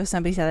 I'd love if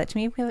somebody said that to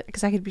me,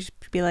 because I could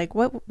be like,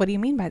 what do you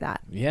mean by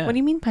that? Yeah. What do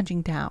you mean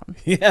punching down?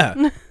 Yeah.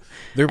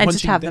 They're and punching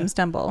just have down. them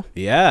stumble.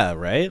 Yeah,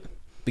 right?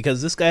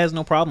 Because this guy has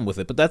no problem with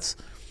it. But that's,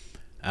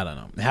 I don't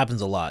know. It happens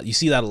a lot. You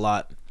see that a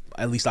lot.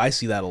 At least I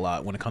see that a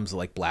lot when it comes to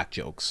like black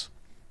jokes.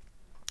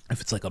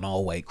 If it's like an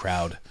all white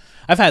crowd.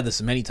 I've had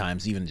this many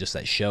times, even just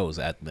at shows,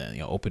 at the,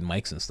 open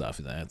mics and stuff.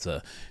 It's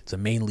a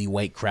mainly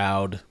white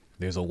crowd.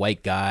 There's a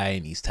white guy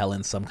and he's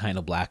telling some kind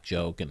of black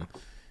joke, and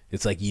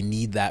it's like you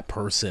need that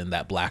person,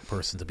 that black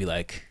person, to be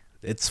like,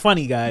 it's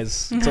funny,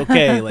 guys, it's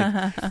okay.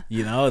 Like,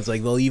 it's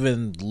like they'll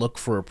even look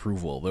for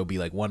approval. There'll be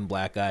like one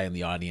black guy in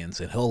the audience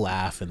and he'll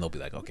laugh and they'll be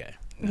like, okay,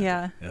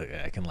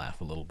 I can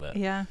laugh a little bit.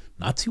 Yeah,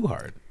 not too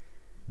hard.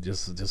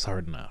 Just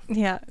hard enough.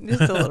 Yeah,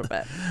 just a little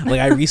bit.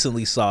 Like, I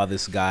recently saw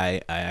this guy,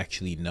 I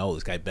actually know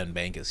this guy, Ben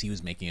Bankus. He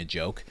was making a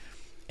joke,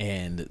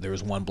 and there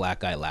was one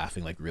black guy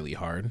laughing like really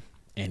hard,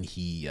 and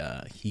he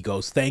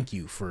goes, "Thank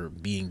you for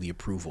being the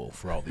approval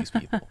for all these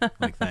people."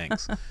 Like,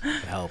 thanks,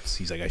 it helps.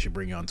 He's like, I should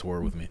bring you on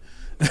tour with me.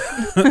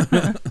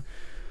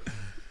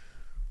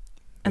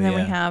 And then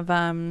we have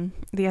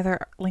the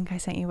other link I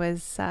sent you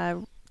was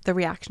the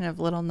reaction of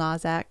Lil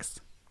Nas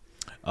X.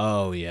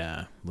 Oh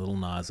yeah, Lil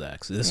Nas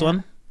X. This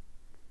one.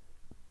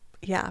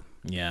 Yeah.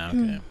 Yeah,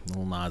 okay.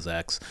 Lil Nas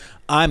X.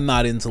 I'm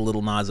not into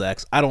Lil Nas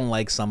X. I don't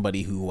like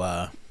somebody who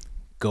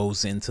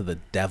goes into the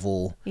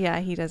devil. Yeah,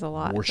 he does a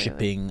lot.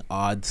 Worshipping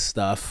odd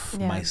stuff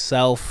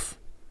myself.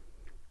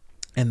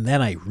 And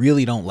then I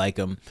really don't like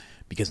him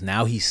because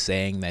now he's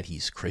saying that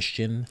he's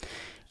Christian.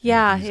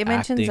 Yeah, it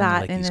mentions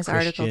that in this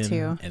article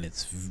too. And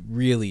it's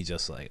really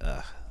just like,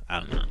 I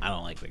don't know. I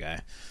don't like the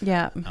guy.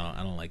 Yeah.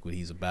 I don't like what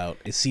he's about.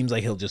 It seems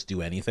like he'll just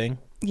do anything.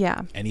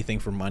 Yeah. Anything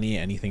for money,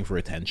 anything for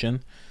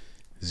attention.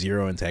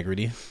 Zero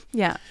integrity.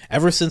 Yeah.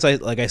 Ever since I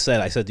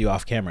said to you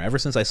off camera, ever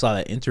since I saw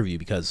that interview,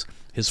 because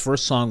his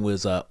first song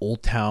was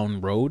Old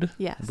Town Road,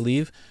 yes. I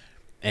believe.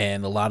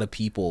 And a lot of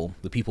people,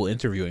 the people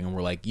interviewing him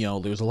were like, you know,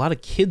 there's a lot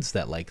of kids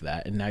that like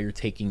that. And now you're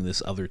taking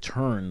this other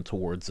turn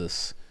towards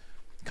this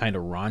kind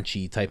of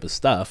raunchy type of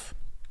stuff.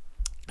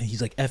 And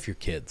he's like, F your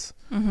kids.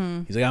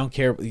 Mm-hmm. He's like, I don't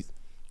care.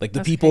 Like the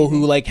That's people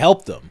crazy. who like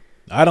helped them.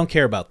 I don't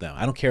care about them.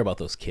 I don't care about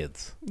those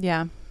kids.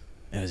 Yeah.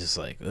 And it's just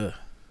like, ugh.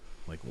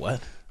 Like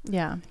what?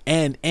 Yeah.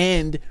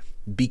 And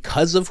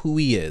because of who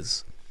he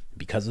is,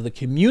 because of the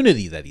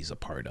community that he's a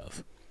part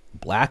of,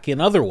 black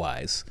and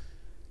otherwise,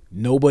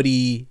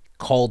 nobody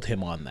called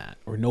him on that,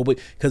 or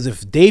nobody, because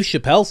if Dave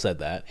Chappelle said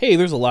that, hey,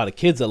 there's a lot of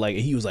kids that like,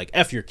 he was like,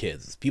 F your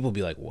kids, people would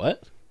be like,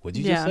 what'd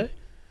you just say?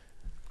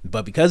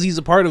 But because he's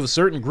a part of a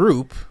certain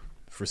group,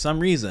 for some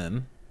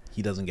reason,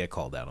 he doesn't get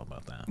called out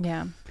about that.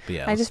 Yeah. But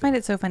yeah, I just find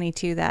it so funny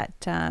too that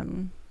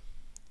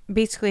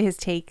basically his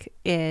take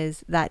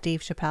is that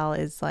Dave Chappelle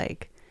is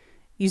like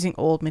using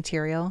old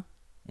material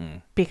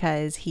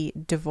because he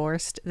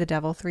divorced the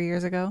devil 3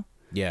 years ago.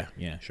 Yeah,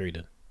 sure he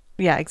did.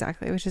 Yeah,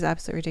 exactly, which is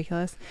absolutely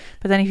ridiculous.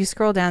 But then if you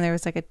scroll down, there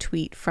was like a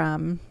tweet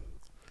from...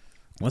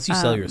 Once you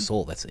sell your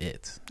soul, that's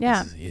it.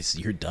 Yeah.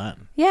 You're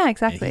done. Yeah,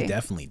 exactly. And he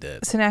definitely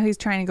did. So now he's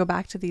trying to go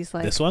back to these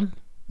like... This one?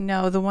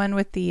 No, the one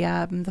with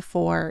the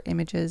 4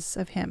 images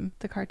of him,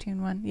 the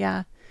cartoon one.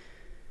 Yeah.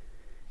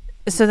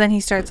 So then he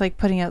starts like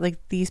putting out like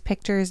these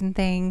pictures and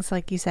things.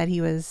 Like you said, he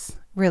was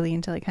really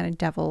into like kind of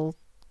devil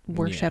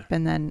worship,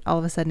 and then all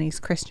of a sudden he's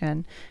Christian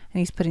and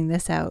he's putting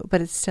this out,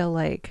 but it's still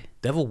like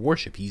devil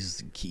worship.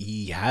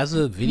 He has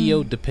a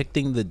video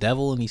depicting the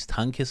devil, and he's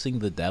tongue kissing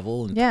the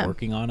devil and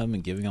twerking on him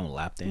and giving him a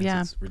lap dance.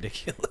 Yeah. It's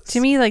ridiculous. To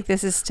me, like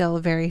this is still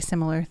a very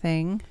similar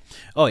thing.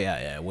 Oh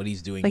yeah. What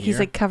he's doing, like here, he's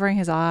like covering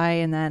his eye,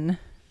 and then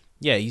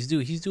he's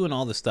doing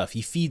all this stuff.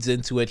 He feeds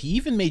into it. He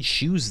even made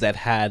shoes that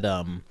had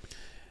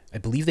I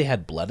believe they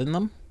had blood in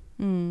them.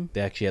 They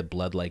actually had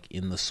blood like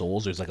in the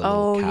soles. There's like a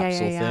little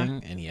capsule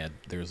thing, and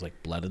there's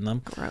like blood in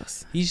them.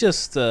 Gross. He's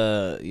just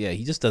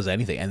he just does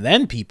anything. And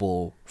then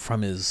people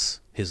from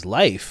his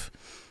life,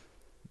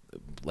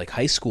 like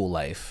high school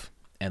life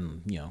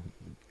and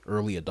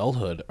early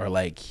adulthood, are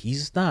like,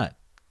 he's not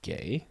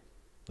gay.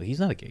 Like he's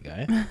not a gay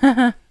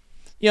guy.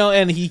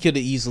 And he could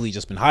have easily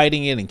just been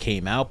hiding it and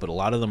came out, but a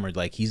lot of them are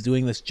like, he's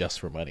doing this just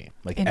for money.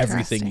 Like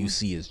everything you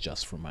see is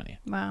just for money.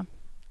 Wow.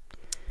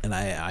 And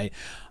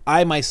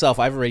I myself,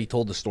 I've already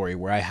told the story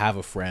where I have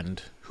a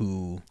friend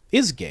who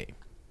is gay.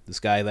 This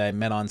guy that I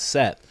met on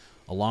set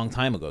a long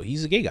time ago,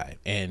 he's a gay guy,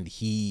 and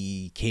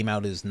he came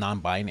out as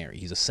non-binary.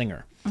 He's a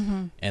singer.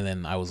 And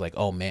then I was like,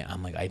 oh man,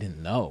 I'm like, I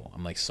didn't know.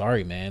 I'm like,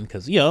 sorry man,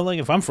 because like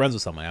if I'm friends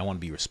with somebody, I want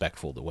to be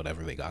respectful to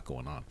whatever they got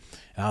going on.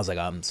 And I was like,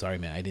 I'm sorry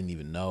man, I didn't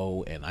even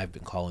know, and I've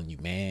been calling you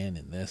man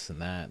and this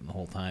and that and the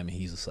whole time. And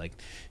he's like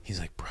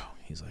bro,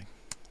 he's like,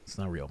 it's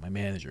not real. My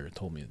manager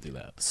told me to do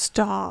that.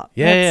 Stop.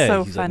 Yeah, That's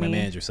so he's funny. like, my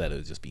manager said it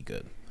would just be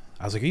good.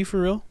 I was like, are you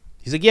for real?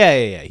 He's like,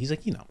 yeah. He's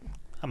like,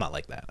 I'm not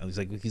like that. He's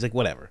like,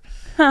 whatever.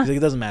 He's like, it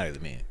doesn't matter to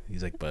me.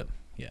 He's like, but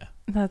yeah.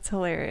 That's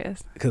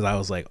hilarious. Because I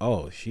was like,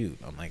 oh shoot.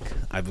 I'm like,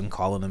 I've been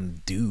calling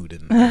him dude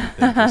and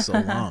everything for so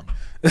long.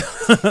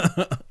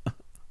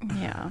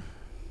 Yeah.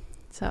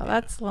 So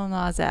that's Lil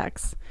Nas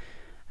X.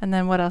 And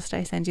then what else did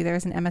I send you? There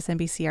was an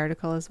MSNBC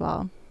article as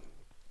well.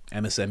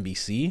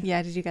 MSNBC?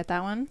 Yeah, did you get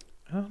that one?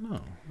 I don't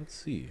know. Let's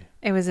see.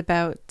 It was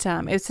about,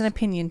 it's an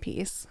opinion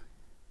piece.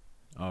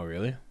 Oh,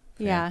 really?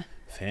 Yeah.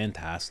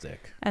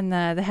 Fantastic. And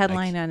the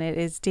headline on it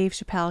is Dave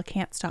Chappelle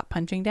can't stop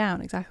punching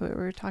down. Exactly what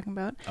we were talking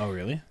about. Oh,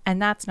 really?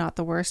 And that's not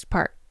the worst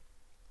part.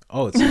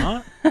 Oh, it's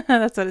not?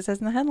 That's what it says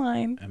in the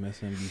headline.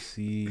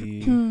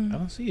 MSNBC. I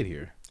don't see it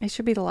here. It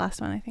should be the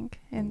last one, I think,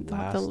 in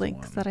the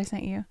links that I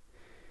sent you.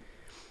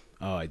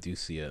 Oh, I do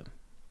see it.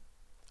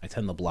 I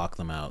tend to block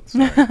them out.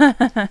 Sorry.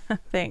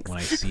 Thanks. When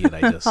I see it,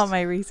 I just all my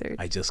research.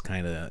 I just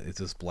kind of, it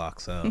just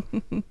blocks out.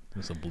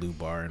 There's a blue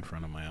bar in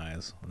front of my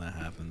eyes when that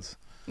happens.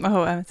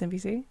 Oh,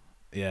 MSNBC?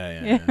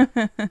 Yeah.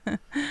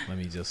 Let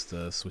me just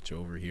switch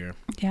over here.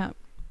 Yeah.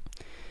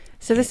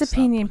 So this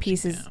opinion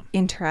piece is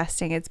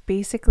interesting. It's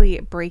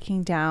basically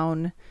breaking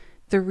down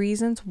the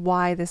reasons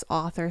why this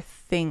author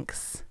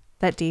thinks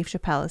that Dave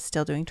Chappelle is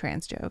still doing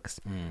trans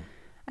jokes.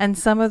 And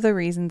some of the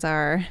reasons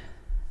are...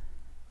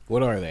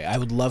 What are they? I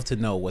would love to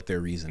know what their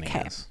reasoning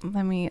is.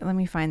 Let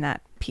me find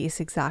that piece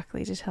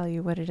exactly to tell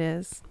you what it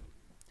is.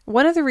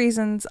 One of the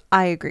reasons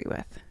I agree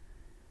with.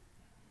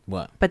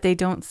 What? But they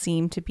don't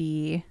seem to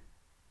be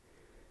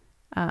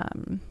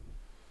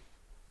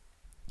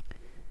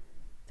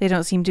they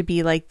don't seem to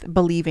be like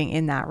believing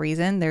in that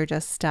reason. They're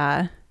just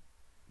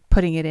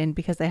putting it in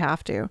because they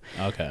have to.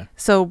 Okay.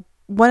 So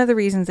one of the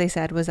reasons they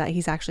said was that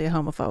he's actually a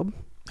homophobe.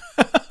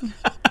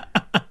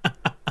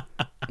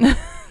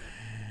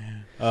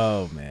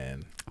 Oh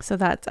man. So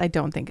that's, I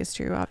don't think is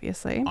true,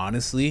 obviously.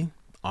 Honestly,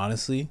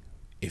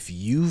 if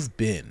you've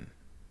been,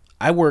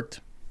 I worked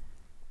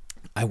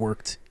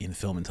in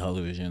film and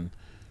television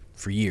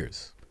for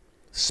years.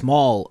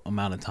 Small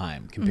amount of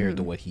time compared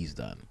to what he's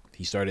done.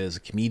 He started as a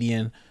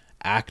comedian,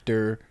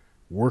 actor,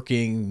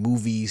 working,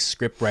 movies,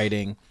 script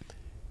writing.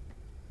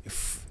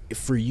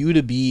 For you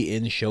to be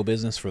in show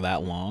business for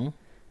that long,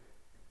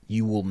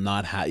 you will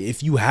not have,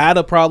 if you had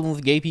a problem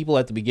with gay people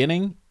at the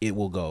beginning, it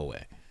will go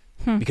away.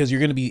 Because you're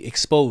going to be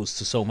exposed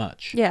to so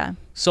much. Yeah.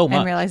 So much.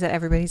 And realize that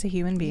everybody's a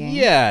human being.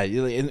 Yeah.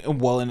 And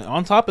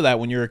on top of that,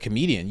 when you're a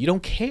comedian, you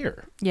don't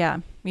care. Yeah.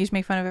 You just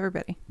make fun of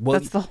everybody. Well,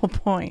 that's the whole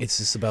point. It's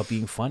just about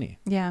being funny.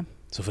 Yeah.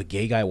 So if a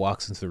gay guy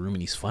walks into the room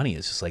and he's funny,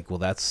 it's just like, well,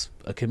 that's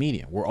a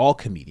comedian. We're all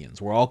comedians.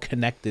 We're all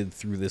connected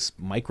through this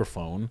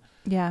microphone.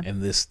 Yeah.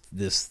 And this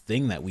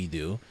thing that we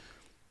do.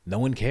 No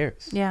one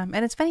cares. Yeah.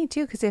 And it's funny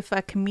too, because if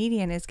a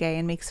comedian is gay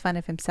and makes fun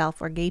of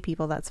himself or gay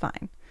people, that's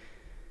fine.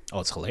 Oh,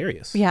 it's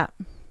hilarious. Yeah.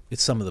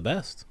 It's some of the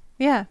best.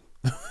 Yeah.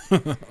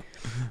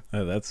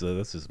 That's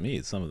just me.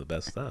 It's some of the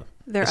best stuff.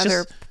 There are it's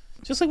other,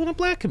 just like when a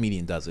black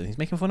comedian does it. He's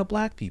making fun of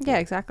black people. yeah,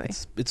 exactly.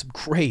 It's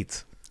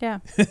great. Yeah.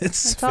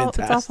 It's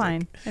fantastic. It's all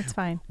fine. It's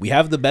fine. We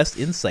have the best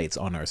insights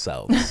on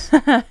ourselves.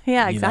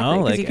 Yeah, exactly.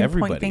 Because like you can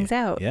everybody. point things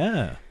out.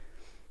 Yeah.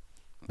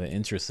 But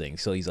interesting.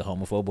 So he's a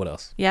homophobe. What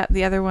else? Yeah.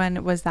 The other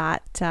one was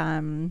that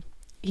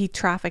he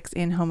traffics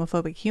in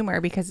homophobic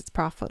humor because it's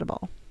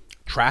profitable.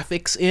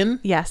 Traffics in?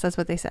 Yes, that's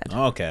what they said.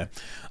 Oh, okay.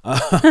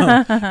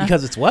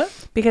 Because it's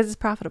what? Because it's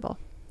profitable.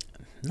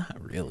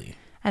 Not really.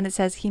 And it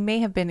says he may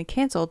have been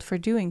canceled for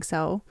doing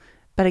so,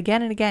 but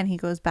again and again he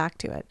goes back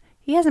to it.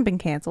 He hasn't been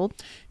canceled.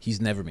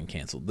 He's never been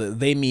canceled.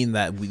 They mean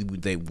that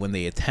when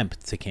they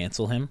attempt to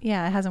cancel him.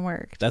 Yeah, it hasn't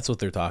worked. That's what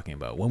they're talking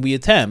about. When we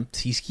attempt,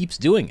 he keeps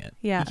doing it.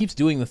 Yeah. He keeps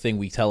doing the thing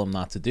we tell him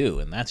not to do,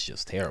 and that's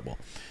just terrible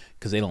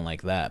because they don't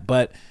like that.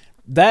 But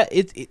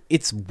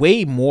it's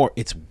way more.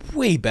 It's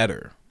way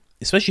better,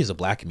 especially as a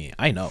black comedian.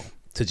 I know,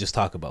 to just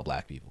talk about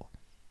black people.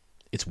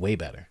 It's way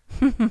better.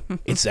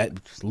 It's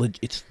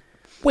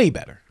way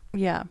better.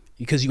 Yeah.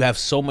 Because you have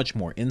so much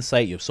more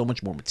insight, you have so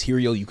much more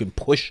material, you can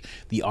push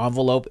the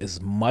envelope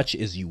as much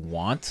as you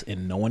want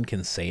and no one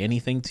can say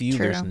anything to you.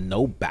 True. There's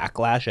no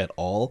backlash at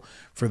all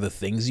for the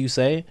things you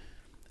say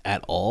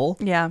at all.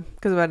 Yeah,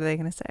 because what are they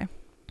going to say?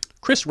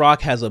 Chris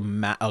Rock has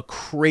a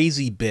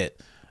crazy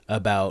bit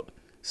about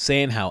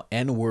saying how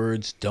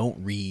N-words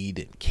don't read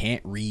and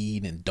can't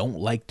read and don't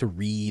like to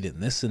read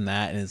and this and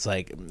that. And it's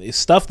like, it's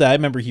stuff that I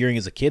remember hearing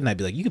as a kid and I'd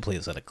be like, you could play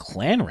this at a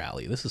Klan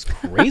rally. This is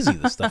crazy,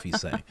 the stuff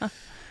he's saying.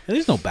 And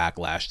there's no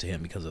backlash to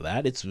him because of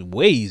that. It's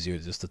way easier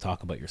just to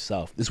talk about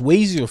yourself. It's way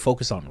easier to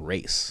focus on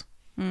race.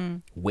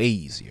 Way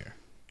easier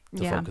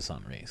to focus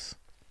on race.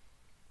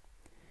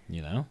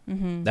 You know?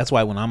 That's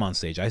why when I'm on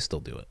stage, I still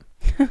do it.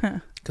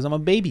 Because I'm a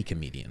baby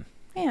comedian.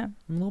 Yeah. I'm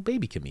a little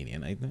baby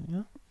comedian. And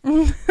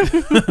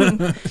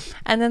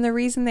then the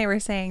reason they were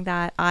saying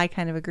that I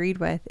kind of agreed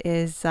with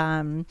is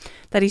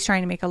that he's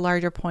trying to make a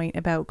larger point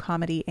about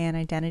comedy and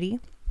identity.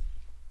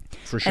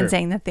 For sure. And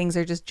saying that things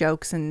are just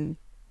jokes and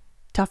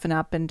toughen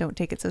up and don't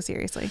take it so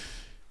seriously.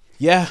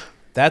 Yeah,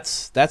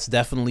 that's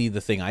definitely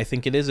the thing I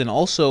think it is. And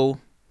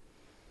also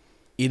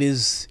it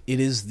is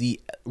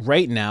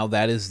right now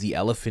that is the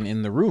elephant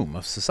in the room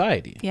of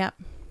society. Yeah.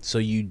 So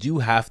you do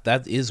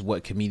that is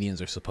what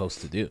comedians are supposed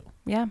to do.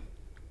 Yeah.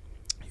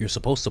 You're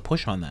supposed to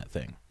push on that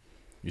thing.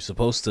 You're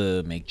supposed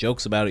to make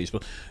jokes about it.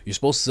 You're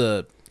supposed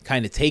to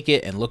kind of take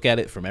it and look at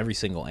it from every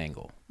single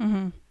angle.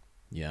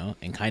 You know,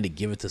 and kind of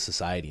give it to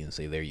society and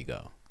say, there you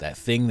go. That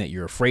thing that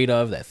you're afraid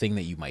of, that thing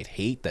that you might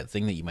hate, that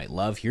thing that you might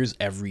love, here's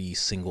every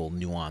single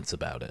nuance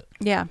about it.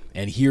 Yeah.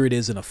 And here it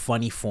is in a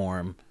funny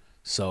form.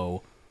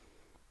 So,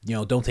 you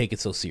know, don't take it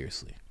so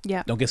seriously.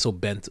 Yeah. Don't get so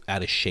bent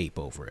out of shape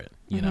over it,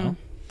 you know?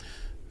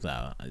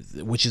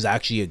 Which is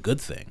actually a good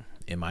thing,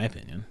 in my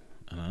opinion.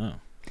 I don't know.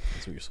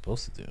 That's what you're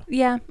supposed to do.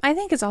 Yeah. I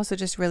think it's also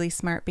just really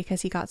smart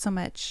because he got so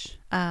much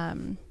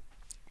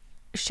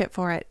shit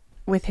for it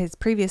with his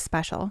previous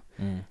special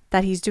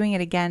that he's doing it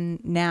again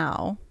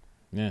now.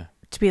 Yeah.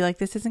 To be like,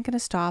 this isn't going to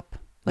stop.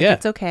 Like,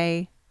 it's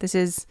okay. This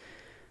is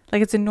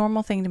like, it's a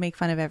normal thing to make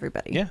fun of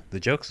everybody. Yeah. The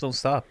jokes don't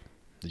stop.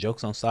 The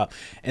jokes don't stop.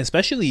 And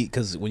especially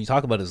because when you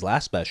talk about his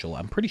last special,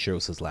 I'm pretty sure it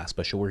was his last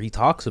special where he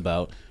talks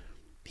about,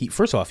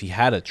 first off, he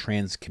had a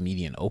trans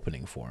comedian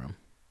opening for him.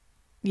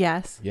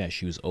 Yes. Yeah,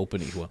 she was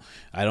opening. Well,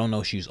 I don't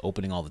know if she was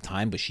opening all the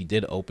time, but she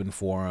did open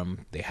for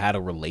him. They had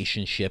a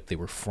relationship. They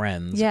were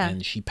friends. Yeah.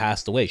 And she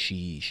passed away.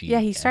 She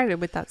he started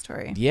with that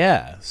story.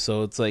 Yeah.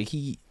 So it's like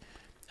I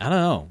don't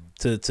know,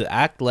 to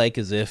act like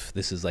as if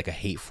this is like a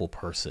hateful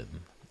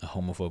person, a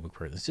homophobic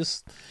person.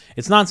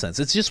 It's nonsense.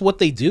 It's just what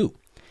they do.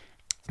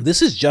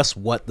 This is just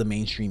what the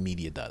mainstream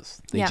media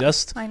does.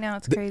 I know,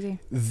 it's crazy.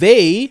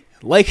 They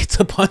like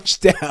to punch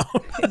down.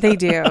 They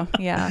do.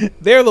 Yeah.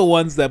 They're the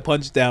ones that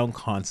punch down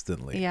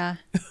constantly. Yeah.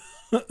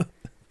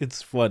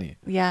 It's funny.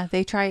 Yeah.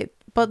 They try,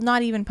 but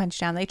not even punch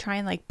down. They try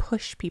and like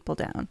push people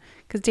down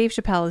because Dave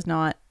Chappelle is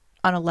not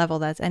on a level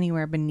that's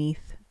anywhere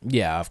beneath of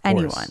course.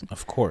 anyone.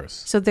 Of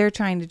course. So they're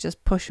trying to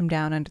just push him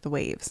down under the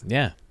waves.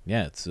 Yeah.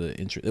 Yeah, it's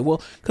interesting.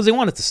 Well, because they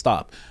want it to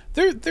stop.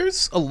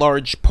 There's a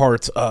large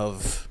part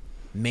of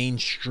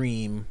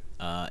mainstream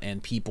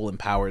and people in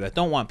power that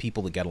don't want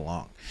people to get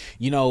along.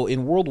 You know,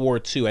 in World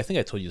War II, I think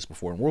I told you this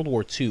before, in World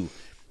War II,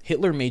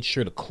 Hitler made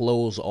sure to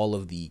close all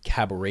of the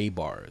cabaret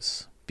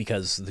bars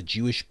because the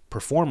Jewish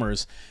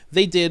performers,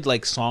 they did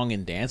like song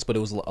and dance, but it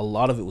was a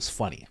lot of it was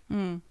funny.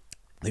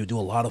 They would do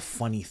a lot of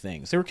funny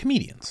things. They were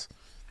comedians.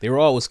 They were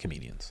always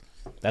comedians.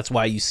 That's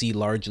why you see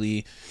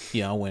largely,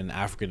 you know, when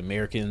African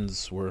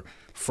Americans were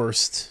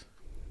first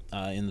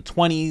in the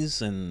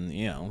 20s and,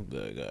 you know,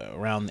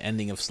 around the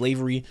ending of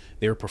slavery,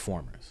 they were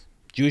performers.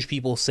 Jewish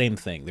people, same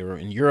thing. They were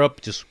in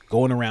Europe just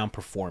going around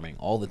performing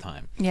all the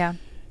time. Yeah.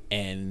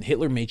 And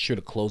Hitler made sure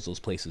to close those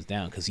places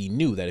down because he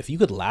knew that if you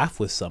could laugh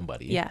with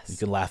somebody, yes, you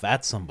could laugh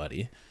at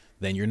somebody,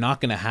 then you're not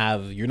going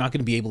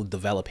to be able to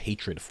develop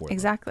hatred for them.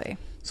 Exactly.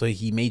 So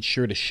he made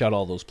sure to shut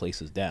all those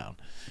places down.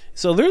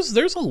 So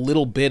there's a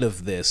little bit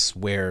of this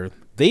where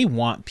they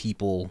want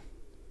people,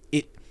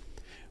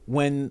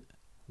 when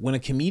a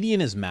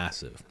comedian is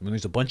massive, when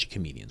there's a bunch of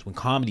comedians, when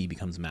comedy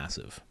becomes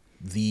massive,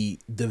 the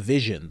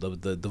division,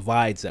 the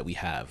divides that we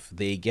have,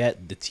 they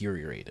get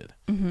deteriorated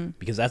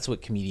because that's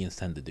what comedians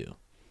tend to do.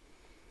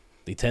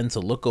 They tend to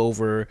look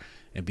over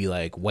and be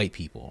like, white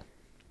people.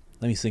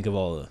 Let me think of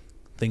all the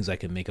things I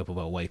can make up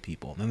about white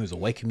people. And then there's a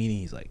white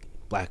comedian, he's like,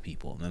 black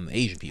people, and then the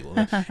Asian people.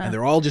 And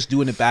they're all just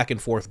doing it back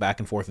and forth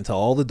until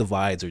all the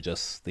divides are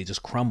they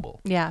just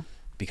crumble. Yeah.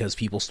 Because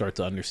people start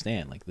to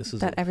understand, like, this is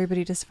that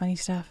everybody does funny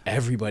stuff.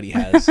 Everybody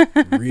has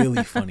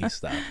really funny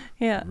stuff.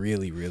 Yeah.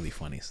 Really, really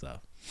funny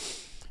stuff.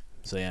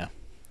 So yeah.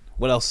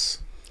 What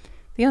else?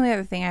 The only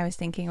other thing I was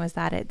thinking was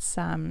that it's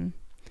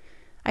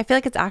I feel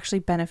like it's actually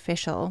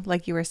beneficial,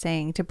 like you were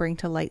saying, to bring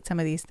to light some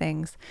of these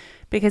things,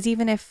 because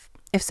even if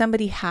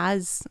somebody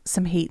has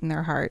some hate in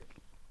their heart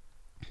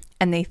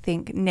and they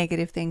think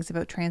negative things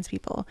about trans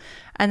people,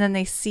 and then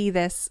they see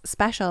this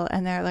special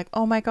and they're like,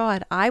 oh my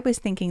God, I was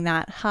thinking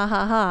that, ha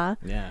ha ha.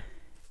 Yeah.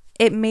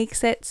 It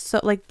makes it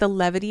so, like, the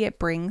levity it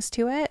brings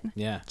to it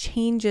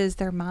changes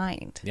their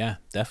mind. Yeah,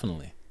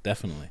 definitely.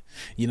 Definitely.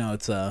 You know,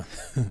 it's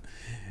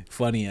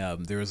funny.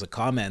 There was a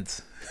comment,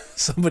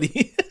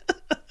 somebody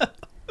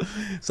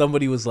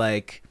was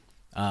like,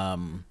 you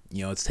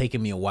know, it's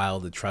taken me a while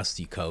to trust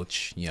you,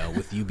 Coach, you know,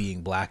 with you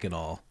being black and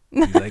all.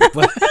 He's like,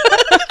 but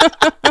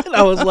and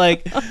I was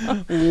like,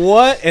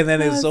 what? And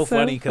then it was so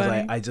funny because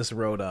I just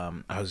wrote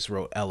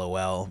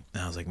LOL,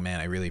 and I was like, man,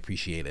 I really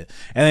appreciate it.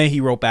 And then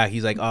he wrote back,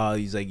 he's like,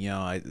 you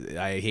know,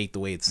 I hate the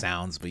way it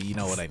sounds, but you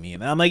know what I mean.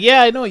 And I'm like,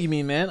 yeah, I know what you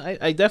mean, man.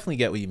 I definitely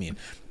get what you mean.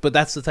 But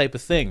that's the type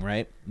of thing,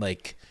 right?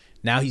 Like,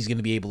 now he's going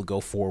to be able to go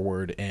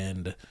forward,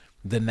 and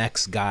the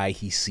next guy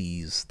he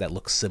sees that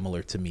looks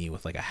similar to me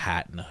with like a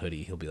hat and a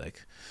hoodie, he'll be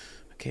like,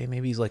 okay,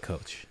 maybe he's like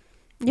Coach.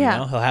 Yeah. You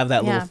know, he'll have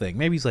that little thing.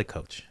 Maybe he's like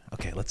Coach.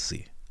 Okay, let's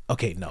see.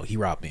 Okay, no, he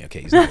robbed me.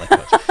 Okay, he's not like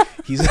Coach.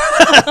 He's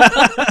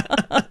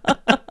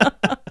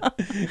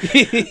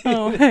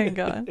oh my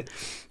God.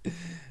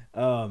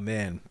 Oh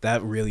man,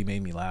 that really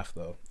made me laugh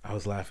though. I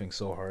was laughing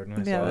so hard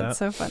when I saw that. Yeah, that's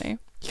so funny.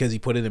 Because he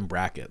put it in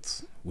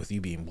brackets with you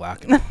being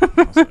black and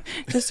like,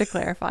 just to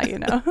clarify, you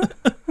know.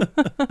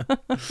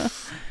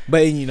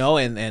 But you know,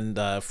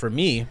 and for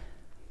me,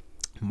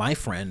 my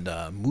friend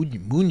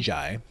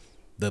Moonjai,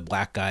 the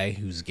black guy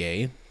who's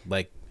gay,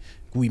 like,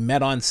 we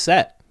met on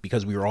set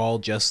because we were all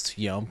just,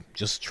 you know,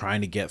 just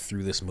trying to get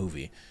through this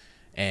movie.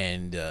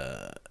 And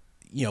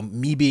you know,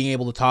 me being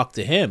able to talk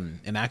to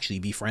him and actually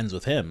be friends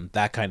with him,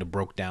 that kind of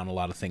broke down a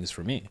lot of things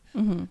for me.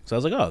 So I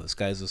was like, oh, this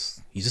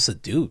guy's he's just a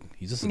dude.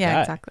 He's just a guy.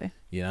 Yeah, exactly.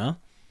 You know?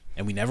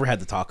 And we never had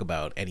to talk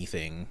about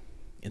anything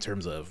in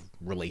terms of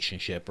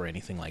relationship or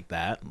anything like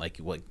that, like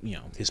what, you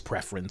know, his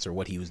preference or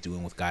what he was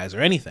doing with guys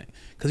or anything,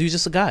 because he was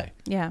just a guy.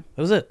 Yeah,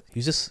 that was it. He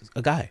was just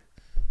a guy.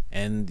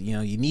 And you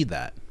know, you need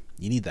that.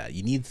 You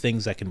need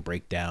things that can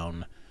break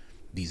down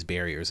these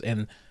barriers.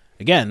 And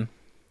again,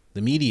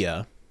 the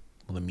media,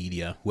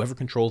 whoever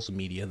controls the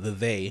media,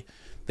 they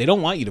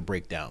don't want you to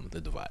break down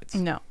the divides.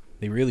 No,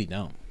 they really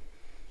don't.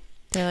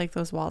 They like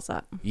those walls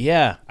up.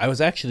 Yeah, I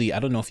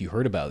don't know if you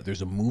heard about it.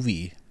 There's a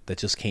movie that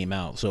just came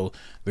out. So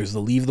there's the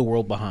Leave the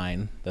World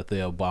Behind that the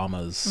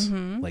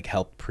Obamas like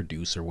helped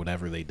produce or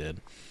whatever they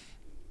did.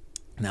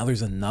 Now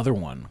there's another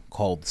one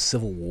called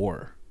Civil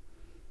War.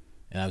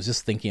 And I was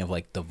just thinking of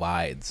like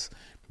divides,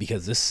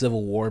 because this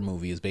Civil War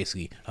movie is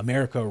basically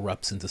America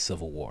erupts into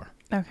civil war.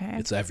 Okay.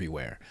 It's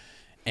everywhere.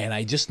 And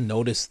I just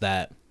noticed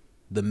that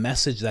the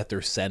message that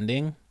they're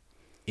sending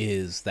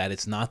is that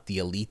it's not the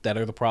elite that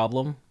are the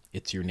problem,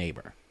 it's your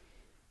neighbor.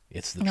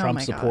 It's the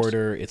Trump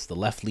supporter, it's the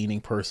left-leaning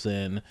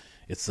person,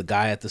 it's the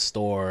guy at the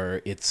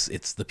store, it's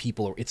the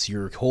people, it's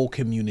your whole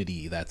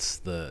community that's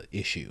the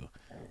issue.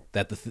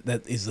 That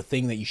is the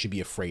thing that you should be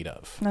afraid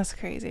of. That's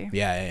crazy.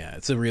 Yeah.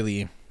 It's a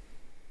really,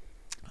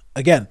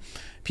 again,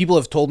 people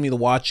have told me to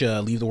watch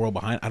Leave the World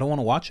Behind. I don't want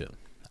to watch it.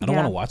 I don't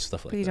want to watch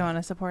stuff like that. You don't want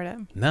to support it.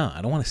 No,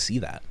 I don't want to see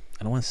that.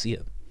 I don't want to see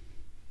it.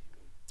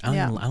 I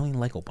don't even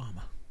like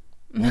Obama.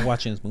 I'm not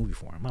watching this movie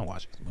for him. I'm not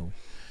watching this movie.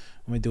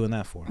 What am I doing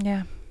that for?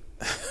 Yeah.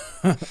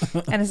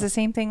 And it's the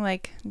same thing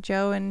like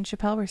Joe and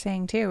Chappelle were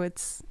saying too.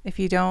 It's if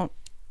you don't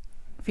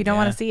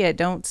want to see it,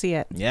 don't see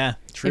it. Yeah,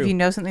 true. If you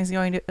know something's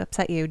going to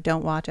upset you,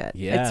 don't watch it.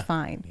 Yeah. It's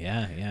fine.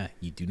 Yeah.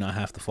 You do not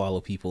have to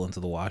follow people into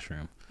the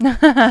washroom.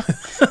 Yeah,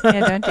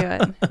 don't do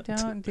it.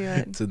 Don't do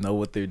it. To know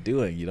what they're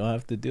doing. You don't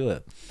have to do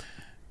it.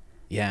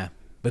 Yeah.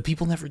 But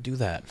people never do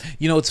that.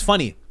 You know, it's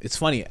funny. It's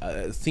funny.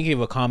 Thinking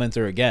of a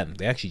commenter again.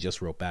 They actually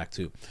just wrote back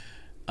too.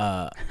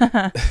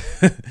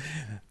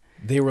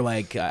 They were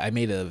like, I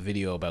made a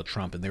video about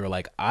Trump, and they were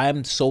like,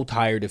 I'm so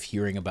tired of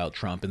hearing about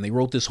Trump. And they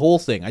wrote this whole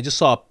thing. I just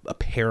saw a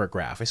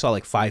paragraph. I saw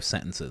like 5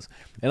 sentences.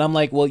 And I'm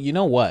like, well, you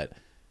know what?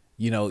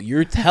 You know,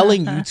 you're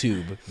telling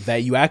YouTube that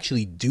you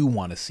actually do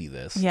want to see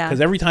this. Yeah.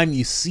 Because every time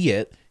you see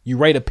it, you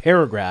write a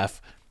paragraph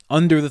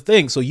under the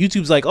thing. So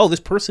YouTube's like, oh, this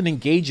person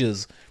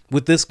engages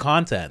with this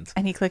content.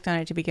 And he clicked on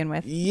it to begin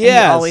with.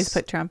 Yes. And always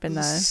put Trump in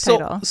the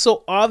title.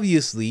 So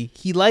obviously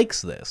he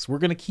likes this. We're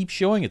going to keep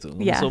showing it to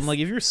him. Yes. So I'm like,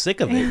 if you're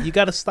sick of it, you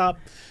got to stop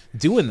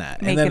doing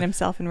that. Making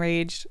himself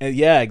enraged.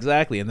 Yeah,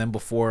 exactly. And then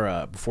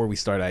before we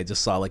started, I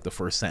just saw like the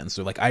first sentence.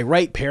 They're like, I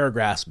write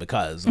paragraphs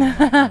because.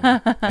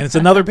 And it's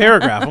another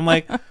paragraph. I'm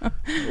like,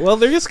 well,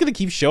 they're just going to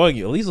keep showing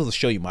you. At least they'll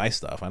show you my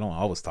stuff. I don't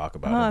always talk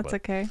about it. Oh, it's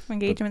okay.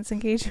 Engagement's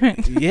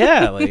engagement.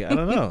 Yeah, like, I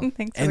don't know.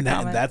 Thanks for the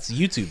comment. That's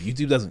YouTube.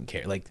 YouTube doesn't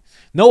care. Like,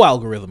 no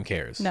algorithm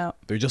cares. No.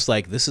 They're just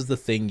like, this is the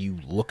thing you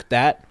looked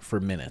at for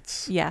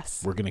minutes.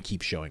 Yes. We're going to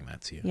keep showing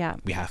that to you. Yeah.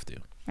 We have to.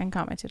 And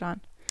commented on.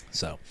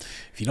 So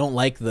if you don't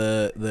like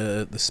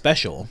the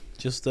special,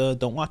 just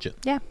don't watch it.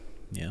 Yeah.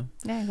 Yeah.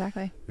 Yeah,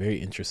 exactly. Very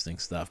interesting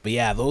stuff. But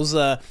yeah, those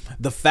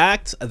the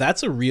fact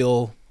that's a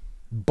real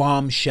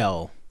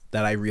bombshell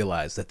that I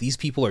realized, that these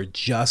people are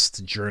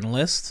just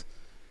journalists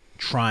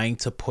trying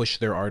to push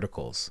their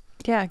articles.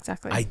 Yeah,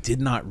 exactly. I did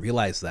not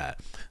realize that.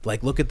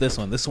 Like, look at this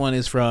one. This one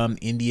is from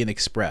Indian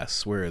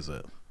Express. Where is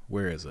it?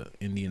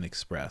 Indian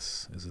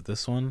Express. Is it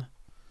this one?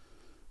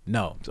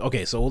 No.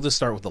 Okay, so we'll just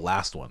start with the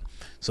last one.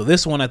 So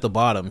this one at the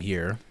bottom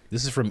here,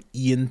 this is from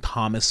Ian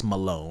Thomas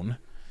Malone.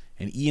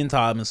 And Ian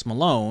Thomas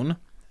Malone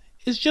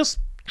is just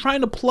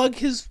trying to plug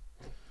his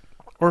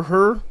or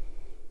her,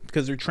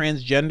 because they're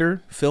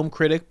transgender, film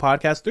critic,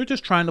 podcast. They're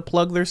just trying to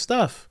plug their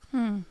stuff.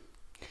 Did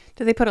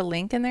they put a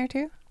link in there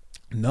too?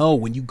 No,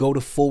 when you go to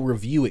full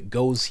review, it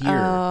goes here.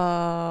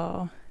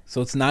 Oh.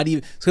 So it's not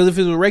even, because if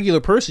it's a regular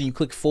person, you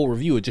click full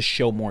review, it just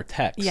show more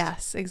text.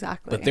 Yes,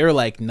 exactly. But they're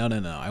like, no,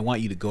 I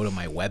want you to go to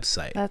my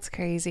website. That's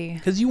crazy.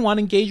 Because you want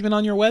engagement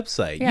on your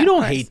website. Yeah, you don't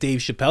of course. hate Dave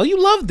Chappelle.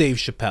 You love Dave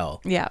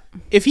Chappelle. Yeah.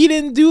 If he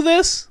didn't do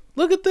this,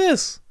 look at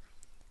this.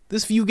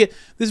 This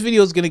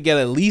video is going to get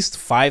at least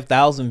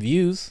 5,000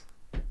 views.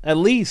 At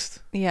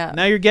least. Yeah.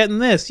 Now you're getting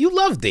this. You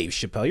love Dave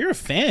Chappelle. You're a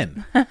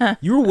fan.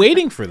 You were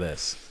waiting for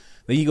this.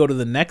 Then you go to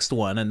the next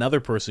one, another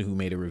person who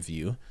made a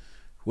review.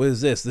 What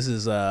is this? This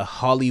is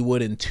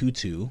Hollywood and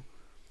Tutu,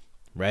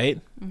 right?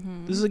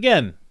 Mm-hmm.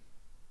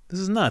 This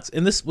is nuts.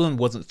 And this one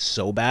wasn't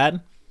so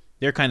bad.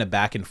 They're kind of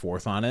back and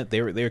forth on it.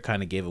 They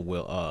kind of gave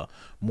a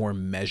more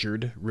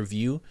measured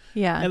review.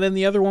 Yeah. And then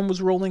the other one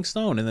was Rolling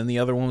Stone, and then the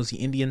other one was the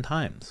Indian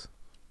Times.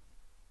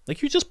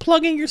 Like, you're just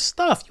plugging your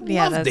stuff. You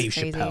love Dave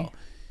crazy. Chappelle.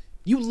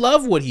 You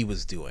love what he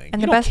was doing.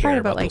 And you the don't best care part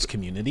about like those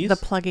communities. the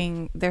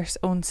plugging their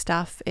own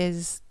stuff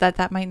is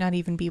that might not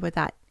even be what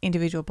that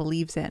individual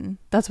believes in.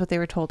 That's what they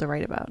were told to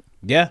write about.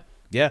 Yeah.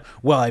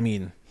 Well, I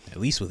mean,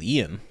 at least with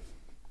Ian.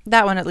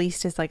 That one at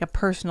least is like a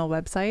personal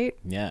website.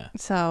 Yeah.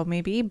 So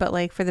maybe, but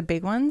like for the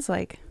big ones,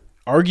 like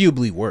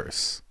arguably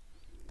worse.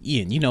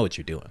 Ian, you know what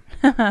you're doing.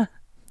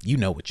 You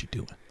know what you're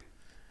doing.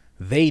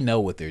 They know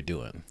what they're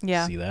doing.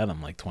 Yeah. See that?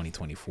 I'm like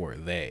 2024.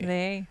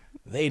 They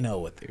know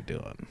what they're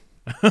doing.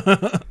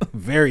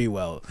 Very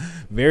well.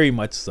 Very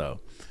much so.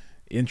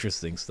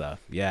 Interesting stuff.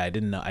 Yeah, I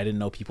didn't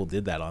know people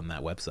did that on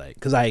that website,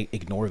 because I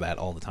ignore that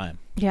all the time.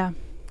 Yeah.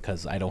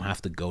 Because I don't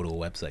have to go to a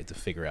website to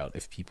figure out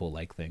if people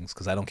like things,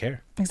 because I don't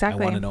care.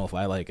 Exactly. I want to know if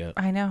I like it.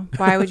 I know.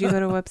 Why would you go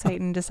to a website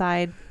and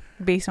decide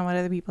based on what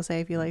other people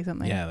say if you like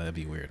something? Yeah, that'd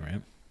be weird,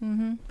 right?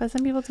 Mm-hmm. But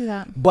some people do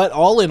that. But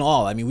all in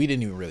all, I mean, we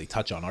didn't even really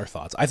touch on our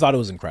thoughts. I thought it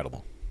was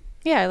incredible.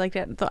 Yeah, I liked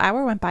it. The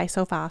hour went by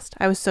so fast.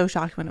 I was so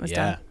shocked when it was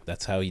done. Yeah,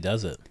 that's how he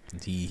does it.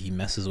 He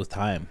messes with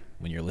time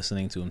when you're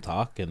listening to him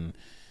talk, and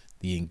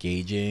the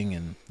engaging,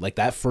 and like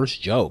that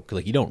first joke,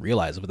 like you don't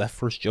realize it, but that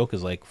first joke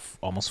is like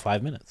almost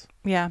 5 minutes.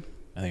 Yeah.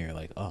 And then you're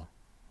like, oh,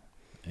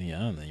 and,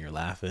 and then you're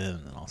laughing,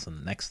 and then all of a sudden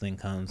the next thing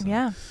comes.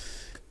 Yeah.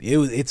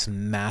 It's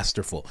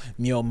masterful.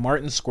 You know,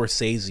 Martin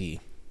Scorsese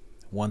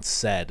once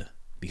said,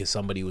 because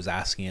somebody was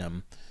asking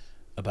him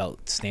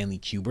about Stanley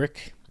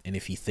Kubrick and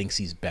if he thinks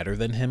he's better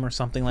than him or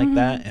something like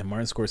that, and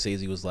Martin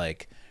Scorsese was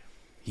like,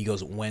 he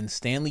goes, when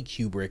Stanley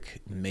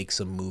Kubrick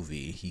makes a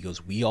movie, he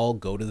goes, we all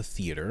go to the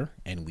theater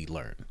and we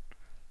learn.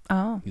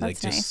 Oh, he's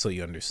that's like, nice. just so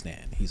you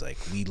understand, he's like,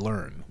 we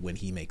learn when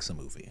he makes a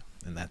movie,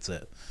 and that's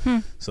it.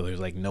 So there's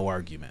like no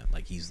argument,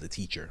 like he's the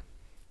teacher.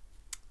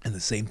 And the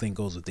same thing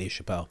goes with Dave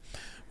Chappelle.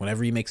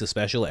 Whenever he makes a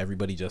special,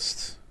 everybody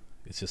it's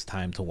just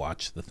time to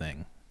watch the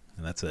thing,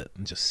 and that's it,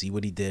 and just see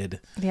what he did.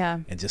 Yeah.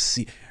 And just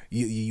see,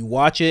 you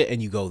watch it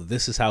and you go,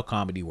 this is how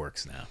comedy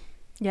works now.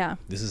 Yeah.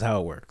 This is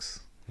how it works.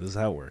 This is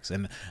how it works.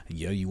 And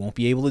you won't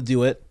be able to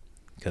do it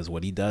because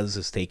what he does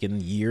is taken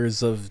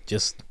years of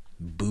just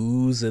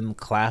boos and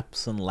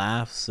claps and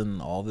laughs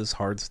and all this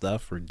hard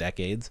stuff for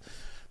decades.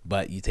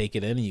 But you take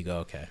it in and you go,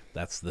 okay,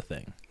 that's the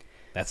thing.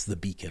 That's the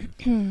beacon,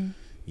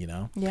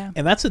 Yeah.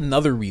 And that's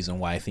another reason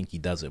why I think he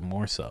does it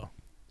more so.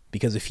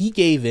 Because if he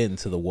gave in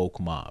to the woke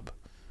mob,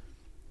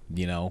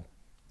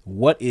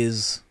 what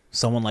is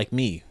someone like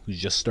me who's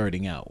just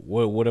starting out?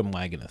 What am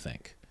I going to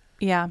think?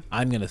 Yeah.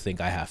 I'm going to think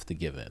I have to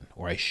give in,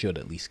 or I should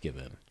at least give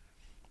in.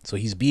 So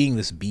he's being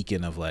this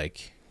beacon of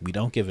like, we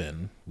don't give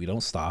in. We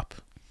don't stop.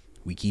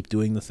 We keep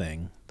doing the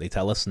thing. They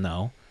tell us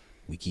no.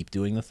 We keep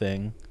doing the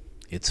thing.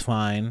 It's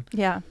fine.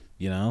 Yeah.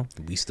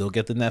 We still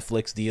get the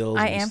Netflix deals.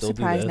 I am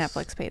surprised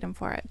Netflix paid him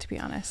for it, to be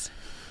honest.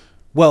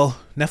 Well,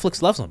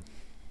 Netflix loves him.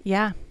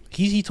 Yeah.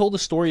 He told a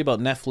story about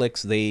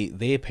Netflix.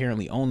 They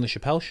apparently own the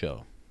Chappelle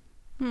show.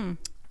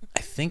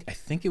 I think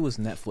it was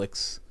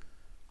Netflix.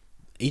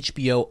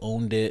 HBO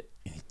owned it.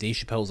 Dave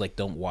Chappelle was like,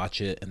 don't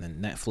watch it. And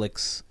then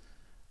Netflix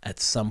at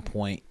some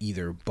point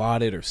either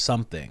bought it or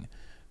something.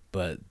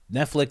 But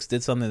Netflix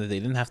did something that they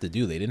didn't have to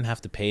do. They didn't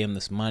have to pay him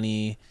this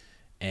money.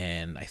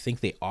 And I think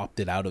they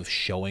opted out of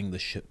showing the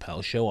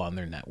Chappelle show on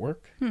their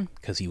network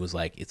because he was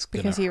like, it's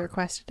going to... Because he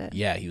requested it.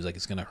 Yeah, he was like,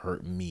 it's going to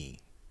hurt me,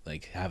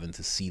 like having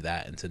to see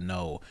that and to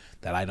know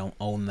that I don't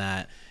own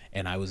that.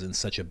 And I was in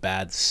such a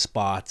bad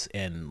spot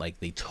and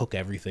like they took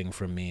everything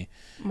from me.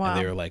 Wow. And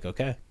they were like,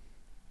 okay.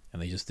 And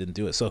they just didn't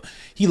do it. So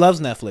he loves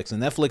Netflix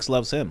and Netflix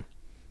loves him.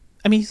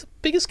 I mean, he's the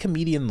biggest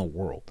comedian in the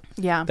world.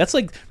 Yeah. That's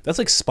like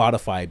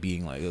Spotify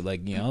being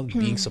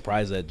being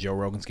surprised that Joe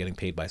Rogan's getting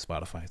paid by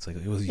Spotify. It's like,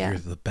 you're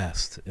the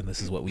best and this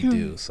is what we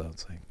do. So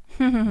it's like,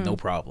 no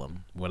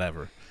problem,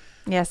 whatever.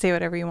 Yeah, say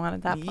whatever you want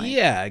at that point.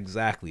 Yeah,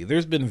 exactly.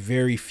 There's been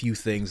very few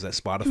things that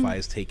Spotify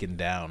has taken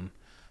down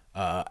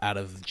out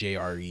of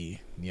JRE.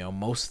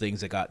 Most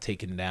things that got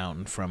taken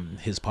down from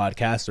his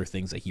podcast are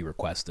things that he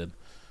requested,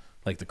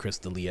 like the Chris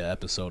D'Elia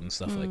episode and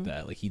stuff like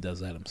that. Like he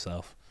does that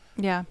himself.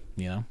 Yeah.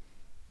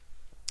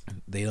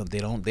 They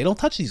don't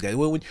touch these guys.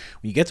 When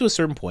you get to a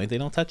certain point, they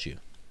don't touch you.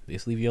 They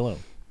just leave you alone.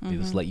 They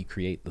just let you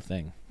create the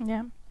thing.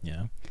 Yeah.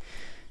 Yeah.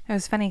 It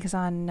was funny because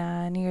on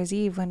New Year's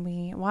Eve when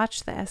we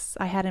watched this,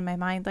 I had in my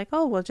mind like,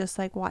 oh, we'll just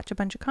like watch a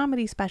bunch of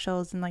comedy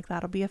specials and like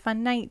that'll be a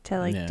fun night to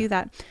like do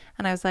that.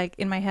 And I was like,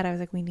 in my head, I was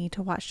like, we need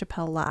to watch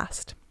Chappelle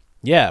last.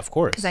 Yeah, of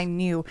course. Because I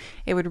knew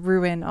it would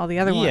ruin all the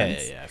other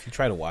ones. Yeah. If you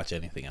try to watch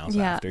anything else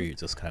after, you're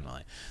just kind of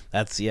like,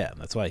 that's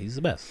why he's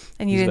the best.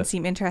 And you didn't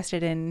seem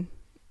interested in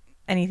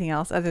anything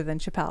else other than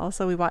Chappelle.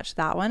 So we watched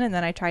that one and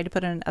then I tried to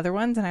put in other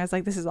ones and I was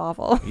like, this is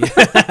awful.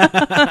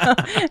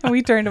 And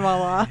we turned them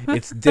all off.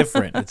 It's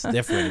different.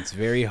 It's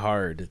very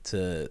hard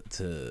to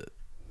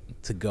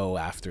go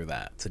after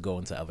that, to go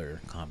into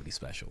other comedy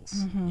specials,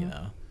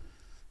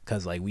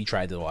 because like we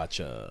tried to watch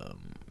a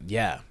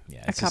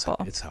couple.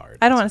 It's hard.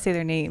 I don't want to say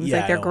their names.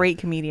 Like they're great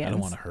comedians. I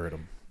don't want to hurt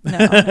them. No,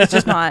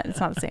 it's not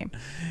the same.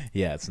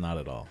 Yeah, it's not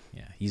at all.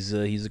 Yeah, he's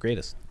the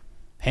greatest,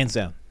 hands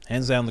down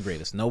the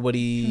greatest. Nobody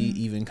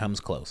even comes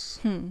close.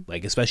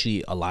 Like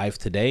especially alive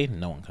today,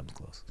 no one comes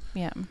close.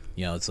 Yeah.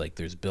 It's like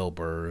there's Bill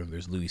Burr,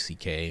 there's Louis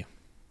C.K.,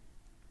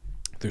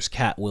 there's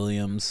Cat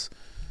Williams,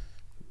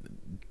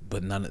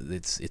 but none of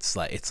it's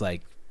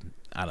like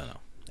I don't know.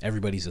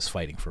 Everybody's just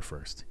fighting for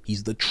first.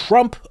 He's the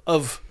Trump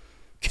of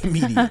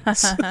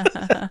comedians.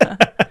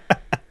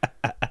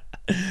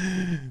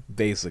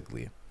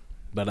 Basically.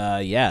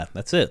 But yeah,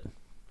 that's it.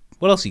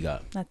 What else you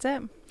got? That's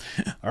it.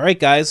 All right,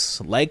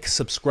 guys. Like,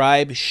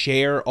 subscribe,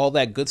 share, all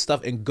that good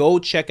stuff. And go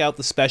check out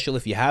the special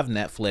if you have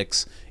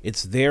Netflix.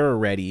 It's there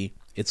already.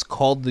 It's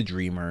called The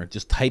Dreamer.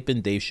 Just type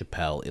in Dave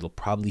Chappelle. It'll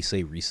probably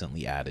say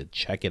recently added.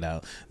 Check it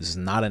out. This is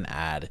not an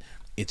ad.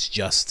 It's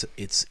just,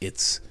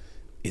 it's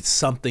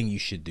something you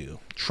should do.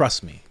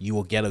 Trust me. You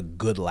will get a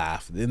good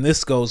laugh. And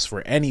this goes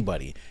for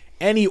anybody.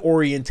 Any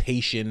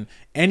orientation,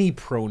 any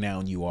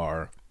pronoun you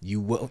are. You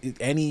will,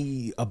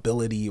 any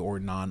ability or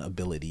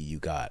non-ability you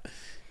got,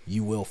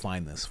 you will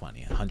find this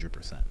funny,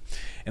 100%.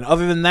 And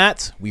other than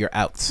that, we are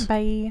out.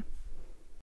 Bye.